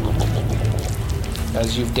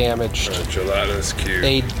as you've damaged Gelatinous cube.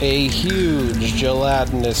 a huge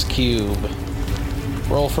gelatinous cube.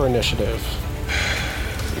 Roll for initiative.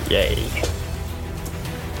 Yay.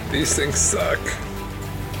 These things suck.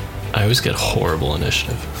 I always get horrible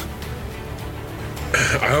initiative.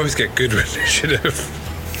 I always get good initiative.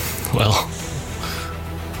 Well,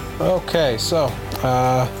 Okay, so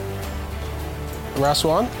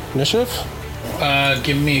Raswan, initiative.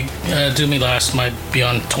 Do me last. My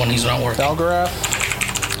beyond 20's not working. Valgarath,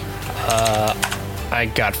 I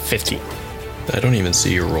got 50. I don't even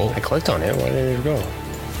see your roll. I clicked on it. Why did it go?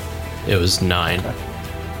 It was 9.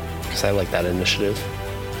 Because I like that initiative.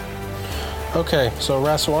 Okay, so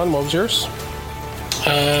Raswan, what was yours?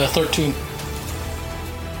 13.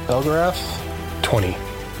 Belgarath. 20.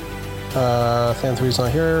 Than3's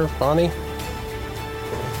not here. Bonnie.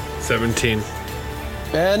 17.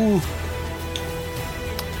 Ben.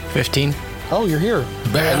 15. Oh, you're here.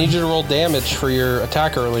 I need you to roll damage for your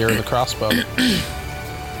attack earlier, the crossbow. There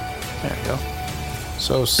we go.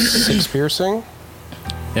 So 6 piercing?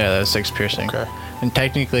 Yeah, that was 6 piercing. Okay. And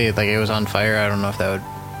technically, like, it was on fire. I don't know if that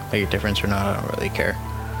would make a difference or not. I don't really care.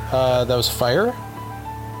 That was fire?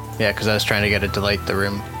 Yeah, because I was trying to get it to light the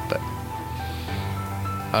room, but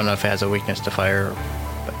I don't know if it has a weakness to fire,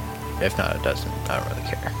 but if not, it doesn't. I don't really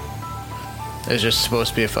care. It's just supposed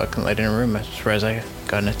to be a fucking light in a room. I'm surprised I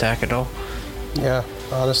got an attack at all. Yeah,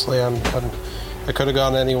 honestly, I could have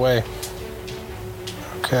gone any way.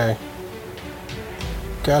 Okay.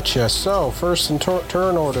 Gotcha. So, first in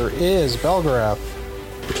turn order is Belgrath.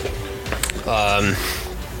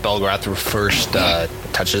 Belgrath will first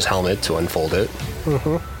touch his helmet to unfold it.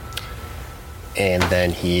 Mm-hmm. And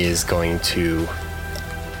then he is going to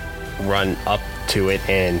run up to it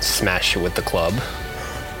and smash it with the club.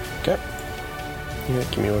 Okay. Yeah,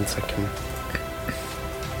 give me 1 second.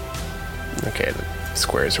 Okay, the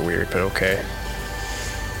squares are weird, but okay.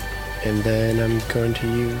 And then I'm going to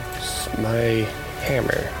use my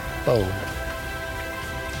hammer. Boom.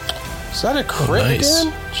 Is that a crit nice.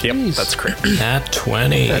 again? Yep, Jeez. that's crit. Nat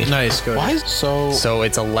 20. Nice, good. Why? So So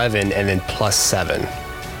it's 11 and then plus 7.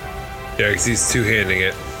 Yeah, because he's two-handing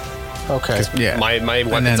it. okay. Yeah. My then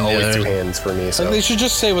weapon's the always other- 2 hands for me, Like, so... they should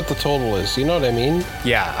just say what the total is. You know what I mean?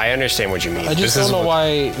 Yeah, I understand what you mean. I just This is don't know what- why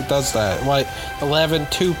it does that. Why 11,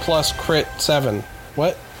 2 plus crit 7?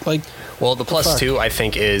 What? Like, Well, the plus fuck? 2, I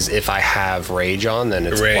think, is if I have rage on, then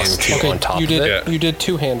it's Range. plus 2 okay, on top you of did it. Yeah. you did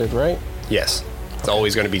two-handed, right? Yes. It's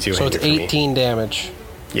always going to be So 2-handed it's for me. 18 damage.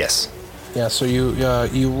 Yes. Yeah, so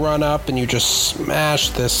you run up and you just smash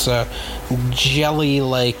this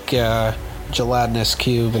jelly-like gelatinous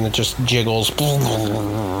cube, and it just jiggles.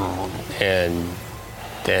 And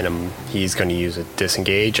then he's going to use a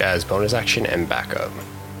disengage as bonus action and backup.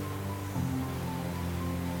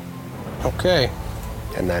 Okay.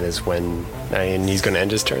 And that is when... And he's going to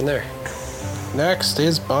end his turn there. Next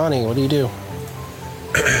is Bonnie. What do you do?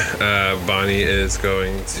 Bonnie is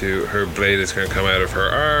going to... Her blade is going to come out of her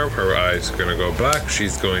arm. Her eyes are going to go black.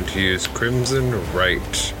 She's going to use Crimson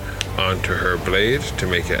Right onto her blade to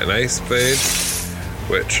make it an ice blade,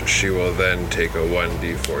 which she will then take a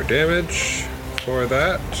 1d4 damage for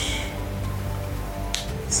that.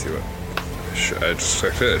 Let's see what... I just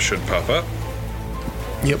clicked it. It should pop up.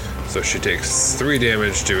 Yep. So she takes 3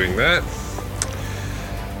 damage doing that.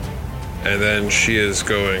 And then she is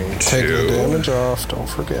going to... Take the damage off. Don't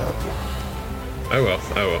forget. I will.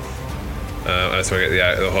 I just want to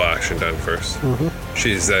get the whole action done first. Mm-hmm.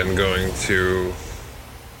 She's then going to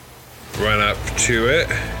run up to it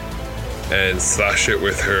and slash it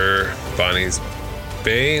with her Bonnie's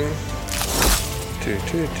Bane.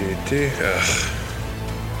 Ugh.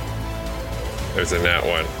 There's a nat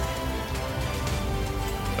 1.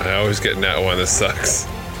 I always get nat 1. This sucks.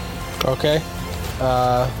 Okay.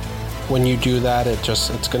 When you do that,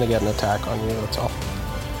 it's gonna get an attack on you. That's all.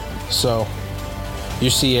 So you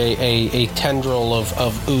see a tendril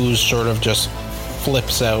of ooze sort of just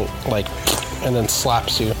flips out like, and then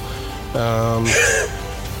slaps you.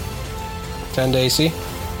 10 to AC.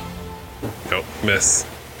 Nope, miss.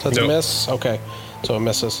 That's Nope. a miss. Okay, so it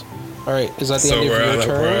misses. All right. Is that the So end of we're your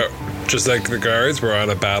on turn? just like the guards, we're on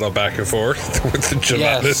a battle back and forth with the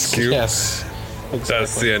gelatinous Yes. cube. Yes.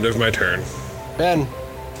 That's the end of my turn. Ben.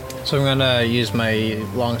 So I'm gonna use my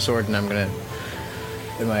long sword, and I'm gonna,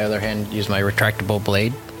 in my other hand, use my retractable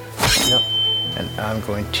blade, Yep. and I'm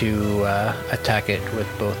going to attack it with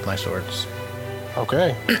both my swords.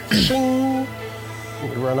 Okay. Shing.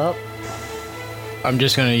 You run up. I'm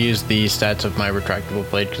just gonna use the stats of my retractable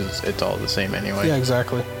blade because it's all the same anyway. Yeah,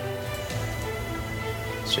 exactly.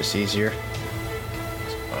 It's just easier.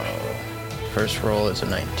 So, first roll is a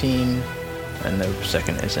 19, and the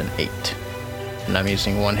second is an 8. And I'm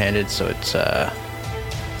using one-handed, so it's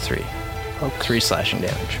 3. Okay. 3 slashing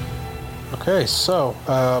damage. Okay, so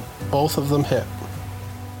both of them hit.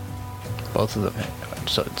 Both of them hit.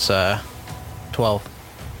 So it's 12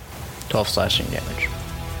 slashing damage.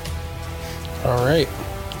 All right,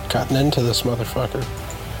 gotten into this motherfucker.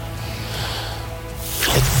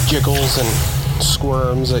 It jiggles and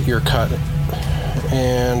squirms at your cut.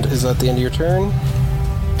 And is that the end of your turn?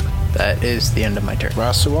 That is the end of my turn.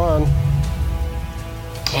 Rasuan.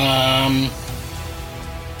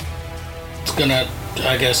 It's gonna,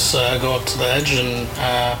 I guess, go up to the edge and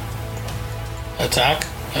attack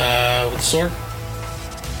with the sword.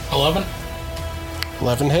 11.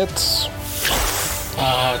 11 hits.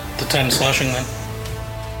 The 10 slashing then.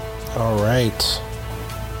 All right.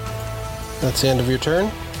 That's the end of your turn?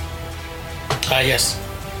 Yes.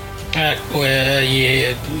 Well,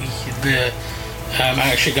 yeah, I'm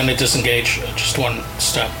actually going to disengage just one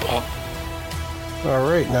step up. All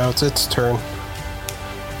right, now it's its turn.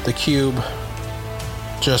 The cube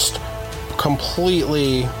just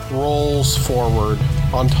completely rolls forward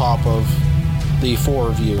on top of the four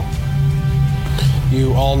of you.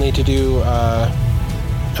 You all need to do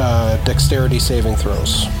dexterity saving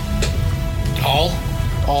throws. All?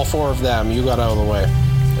 All four of them. You got out of the way.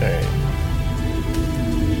 Alright.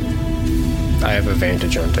 I have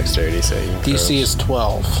advantage on dexterity saving throws. DC is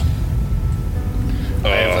 12. I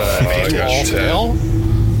have advantage. You all fail?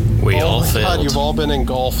 We Oh all my failed. God, you've all been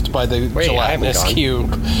engulfed by the Wait, I haven't gelatinous gone.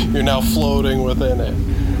 cube. You're now floating within it.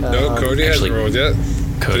 No, Cody actually- hasn't rolled yet.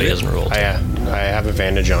 Cody hasn't rolled. I have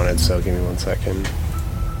advantage on it, so give me 1 second.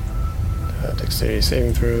 Dexterity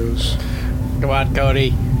saving throws. Come on,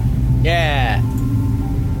 Cody. Yeah.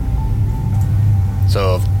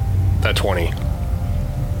 So, that 20.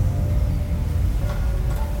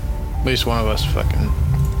 At least one of us fucking.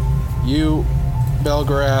 You,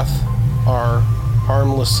 Belgrath, are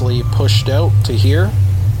harmlessly pushed out to here.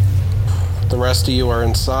 The rest of you are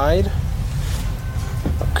inside.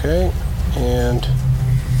 Okay, and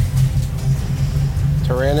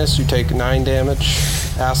Tyrannus, you take 9 damage,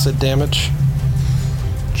 acid damage.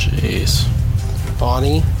 Jeez.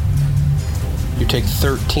 Bonnie, you take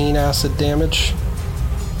 13 acid damage.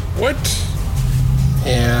 What?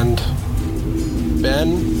 And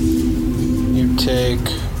Ben, you take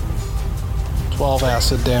 12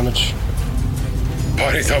 acid damage.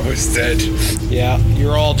 Bonnie's almost dead. Yeah,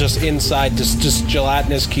 you're all just inside. This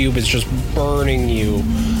gelatinous cube is just burning you.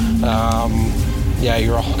 Yeah,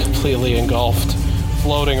 you're all completely engulfed,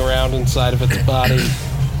 floating around inside of its body.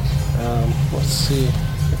 Let's see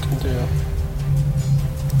what I can do.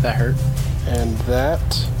 That hurt. And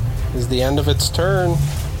that is the end of its turn.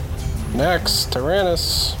 Next,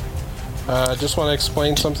 Tyrannus. I just want to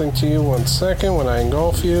explain something to you 1 second. When I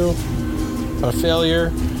engulf you, on a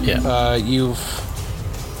failure, Yeah. you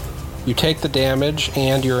take the damage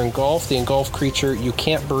and you're engulfed. The engulfed creature, you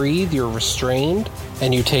can't breathe, you're restrained,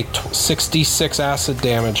 and you take 66 acid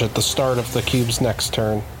damage at the start of the cube's next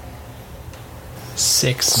turn.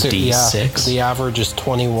 6d6. The average is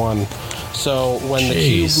 21. So when the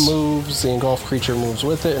cube Jeez. moves, the engulfed creature moves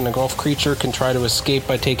with it. An engulfed creature can try to escape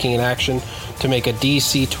by taking an action to make a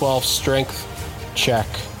DC 12 strength check.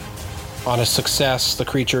 On a success, the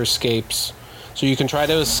creature escapes. So you can try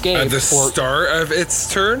to escape At the start of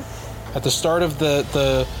its turn? at the start of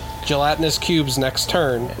the gelatinous cube's next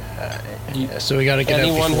turn. So we gotta get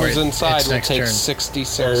Anyone out before who's inside its will next take turn.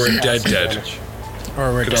 66 Or we're dead, acid dead. damage.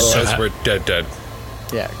 Or we're dead. Otherwise, we're dead.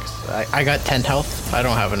 Yeah, 'cause I got 10 health. I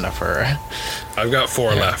don't have enough for. I've got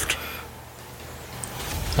 4 left.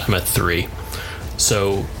 I'm at 3.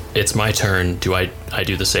 So it's my turn. Do I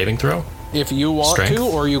do the saving throw? If you want Strength? to,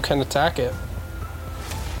 or you can attack it.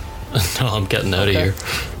 No, I'm getting out of Okay.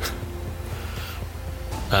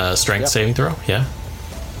 here. Strength Yep. saving throw? Yeah.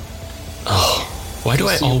 Oh, why do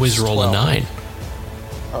I DC always roll 12. a 9?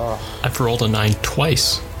 I've rolled a 9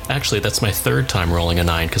 twice. Actually, that's my third time rolling a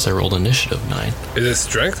 9 because I rolled initiative 9. Is it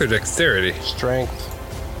strength or dexterity? Strength.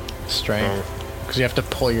 Strength. Because you have to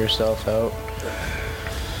pull yourself out.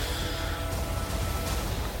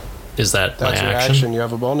 Is that That's my your action? action. You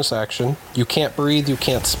have a bonus action. You can't breathe, you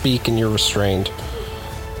can't speak, and you're restrained.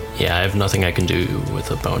 Yeah, I have nothing I can do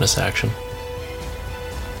with a bonus action.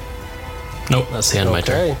 Nope, that's the end of my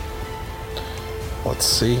turn. Okay. Let's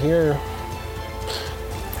see here.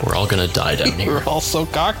 We're all gonna die down here. You're all so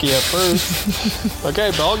cocky at first. Okay,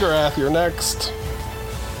 Belgarath, you're next.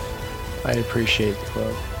 I appreciate the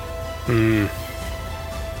club.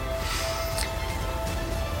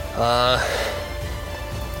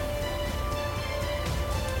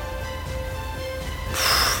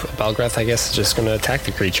 Balgrath, I guess, is just going to attack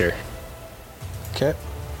the creature. Okay.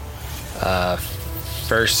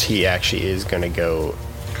 First, he actually is going to go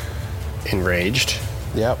enraged.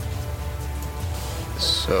 Yep.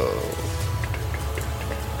 So.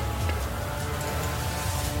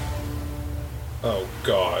 Oh,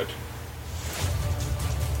 God.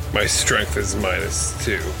 My strength is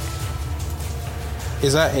 -2.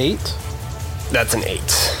 Is that 8? That's an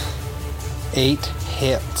 8. 8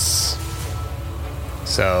 hits.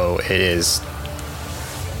 So it is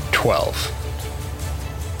 12.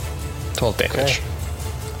 12 damage. Okay.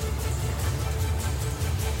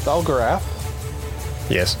 Belgarath,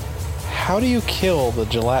 Yes. how do you kill the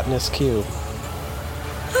gelatinous cube?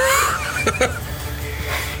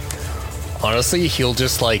 Honestly, he'll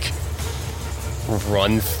just like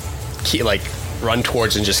run, like run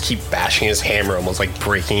towards and just keep bashing his hammer, almost like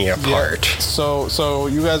breaking it apart. So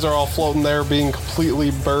you guys are all floating there, being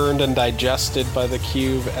completely burned and digested by the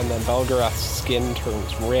cube, and then Belgarath's skin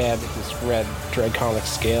turns red, his red draconic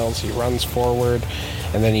scales. He runs forward,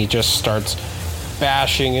 and then he just starts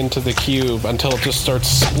bashing into the cube until it just starts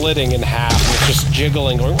splitting in half, and it's just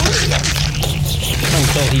jiggling, going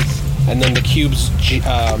and then the cube's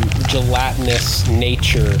gelatinous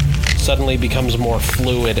nature suddenly becomes more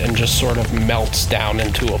fluid and just sort of melts down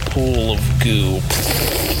into a pool of goo,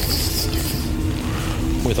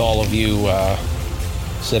 with all of you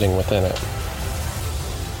sitting within it.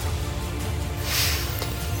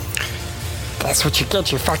 That's what you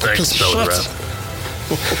get, you fucking Thanks, piece of Belgarath.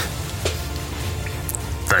 shit.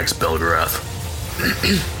 Thanks, Belgarath.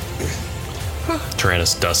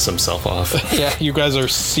 Tyrannus dusts himself off. Yeah, you guys are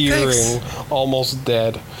searing, almost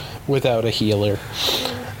dead, without a healer.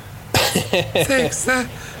 Thanks.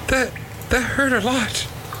 That hurt a lot.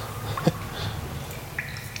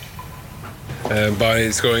 And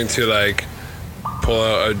Bonnie's going to like pull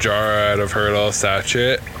out a jar out of her little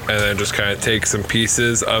sachet and then just kind of take some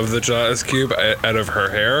pieces of the gelatinous cube out of her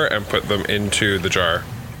hair and put them into the jar.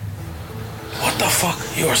 What the fuck?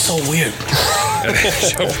 You are so weird. And then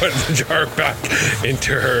she'll put the jar back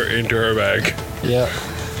into her bag. Yeah.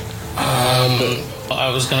 I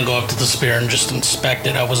was gonna go up to the spear and just inspect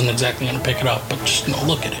it. I wasn't exactly gonna pick it up, but just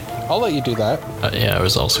look at it. I'll let you do that. Yeah, I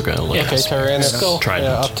was also going to look Okay, at Tyrannus, go Trident.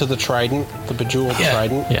 up to the trident, the bejeweled Yeah.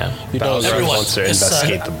 trident. Yeah. You know, Everyone, wants to it's,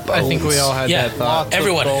 investigate the bones. I think we all had Yeah. that thought. lots of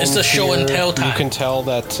Everyone, it's the bones show and here. tell time. You can tell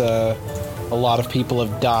that a lot of people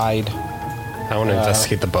have died I want to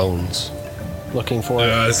investigate the bones. looking for it.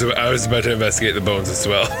 I was about to investigate the bones as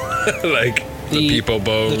well. Like the people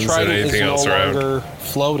bones the and trident anything is else no around. longer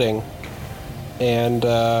floating, and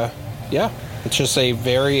yeah, it's just a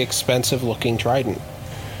very expensive looking trident.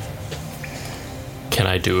 Can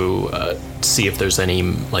I do see if there's any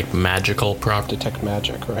like magical prop? Detect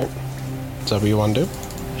magic, right? Is that what you want to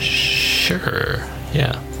do? Sure.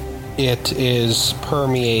 Yeah. It is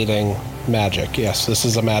permeating magic. Yes, this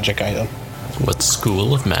is a magic item. What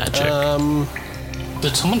school of magic?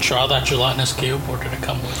 Did someone draw that gelatinous cube, or did it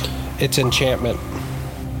come with it? It's enchantment.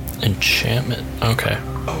 Enchantment. Okay.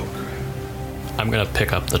 I'm gonna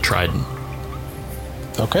pick up the trident.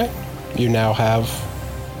 Okay. You now have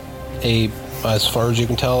as far as you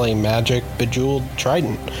can tell, a magic bejeweled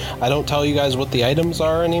trident. I don't tell you guys what the items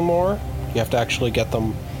are anymore. You have to actually get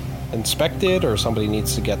them inspected, or somebody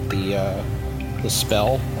needs to get the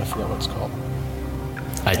spell. I forget what it's called.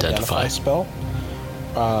 Identify. Spell.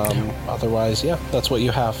 Otherwise, yeah, that's what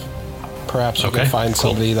you have. Perhaps you Okay, can find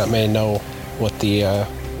cool. somebody that may know what the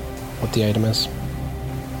item is.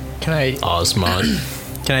 Can I Osmod.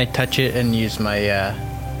 touch it and use my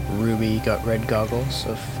ruby red goggles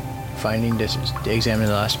of finding to examine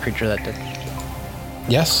the last creature that did?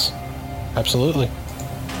 Yes, absolutely.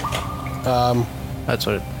 That's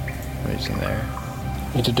what I'm using there.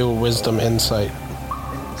 You need to do a wisdom insight.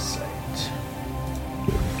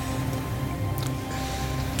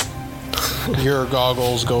 Your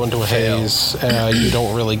goggles go into a haze. You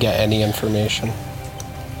don't really get any information.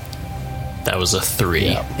 That was a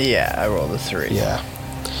 3. Yeah, I rolled a 3. Yeah.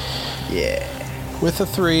 Yeah. With a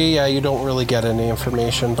 3, yeah, you don't really get any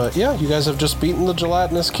information. But yeah, you guys have just beaten the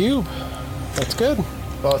gelatinous cube. That's good.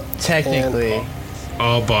 Well, technically,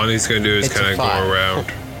 All Bonnie's going to do is It's a kind of go 5.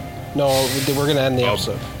 around. No, we're going to end the Oh.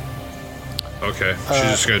 episode. Okay, she's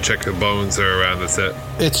just going to check the bones that are around. That's it.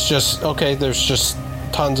 It's just, okay, there's just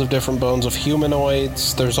tons of different bones of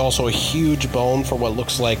humanoids. There's also a huge bone for what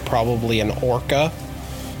looks like probably an orca.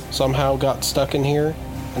 Somehow got stuck in here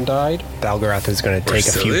and died. Balgarath is going to take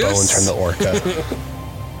a few Basileus? bones from the orca.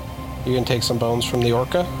 You can take some bones from the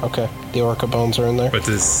orca? Okay, the orca bones are in there. But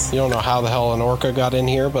this, You don't know how the hell an orca got in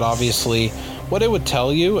here, but obviously what it would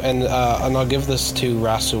tell you, and I'll give this to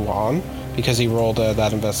Rasuan, because he rolled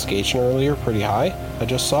that investigation earlier pretty high, I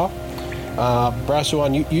just saw.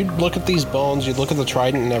 Rasuan, you'd look at these bones, you'd look at the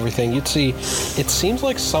trident and everything, you'd see, it seems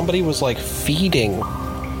like somebody was like feeding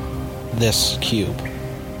this cube.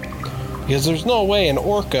 Because there's no way an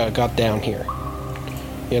orca got down here.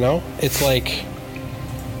 You know? It's like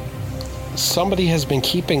somebody has been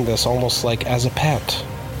keeping this almost like as a pet.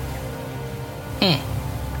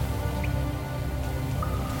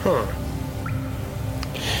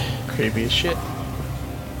 creepy as shit.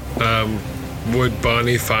 would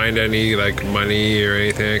Bonnie find any like money or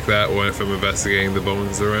anything like that from investigating the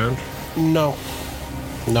bones around? No.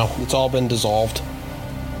 No, it's all been dissolved.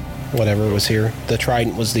 Whatever was here. The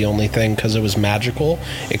trident was the only thing, because it was magical.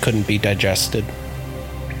 It couldn't be digested.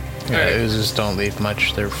 Yeah, oozes don't leave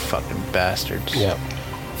much. They're fucking bastards. Yeah.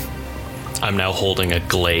 I'm now holding a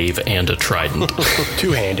glaive and a trident.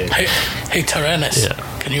 Two-handed. Hey, Tyrannus, Yeah.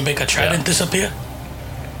 can you make a trident disappear?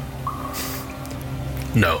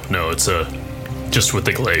 No, it's just with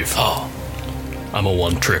the glaive. Oh, I'm a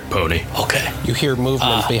one-trick pony. okay. You hear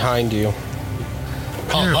movement behind you.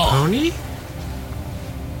 Oh, Pony?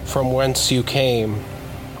 From whence you came,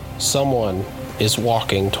 someone is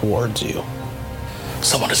walking towards you.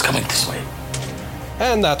 someone is coming this way.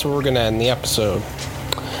 And that's where we're going to end the episode.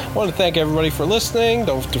 I want to thank everybody for listening.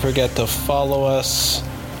 Don't forget to follow us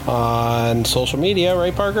on social media,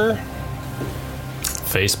 right, Parker?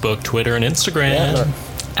 Facebook, Twitter, and Instagram. Yeah.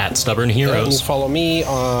 At Stubborn And you Heroes. follow me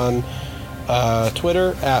on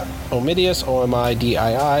Twitter at Omidius,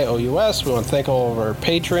 OMIDIIOUS. We want to thank all of our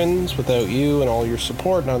patrons. Without you and all your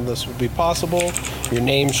support, none of this would be possible. Your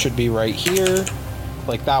names should be right here,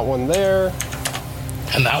 like that one there.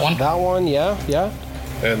 And that one? That one, yeah.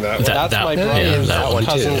 And that, That's my brother's, that one too,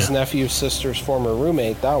 cousin's yeah. nephew's sister's former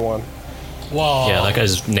roommate. That one. Whoa. Yeah, that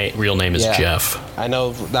guy's real name is Yeah. Jeff. I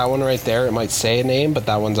know that one right there. It might say a name, but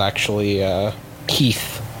that one's actually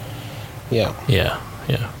Keith. Yeah. Yeah.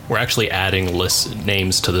 We're actually adding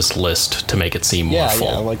names to this list to make it seem more full.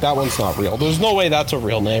 Yeah. Like that one's not real. There's no way that's a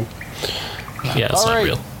real name. Yeah, it's All not right.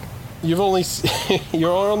 real.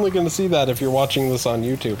 You're only going to see that if you're watching this on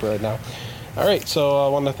YouTube right now. All right, so I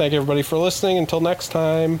want to thank everybody for listening. Until next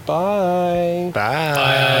time, bye. Bye.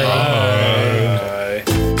 Bye.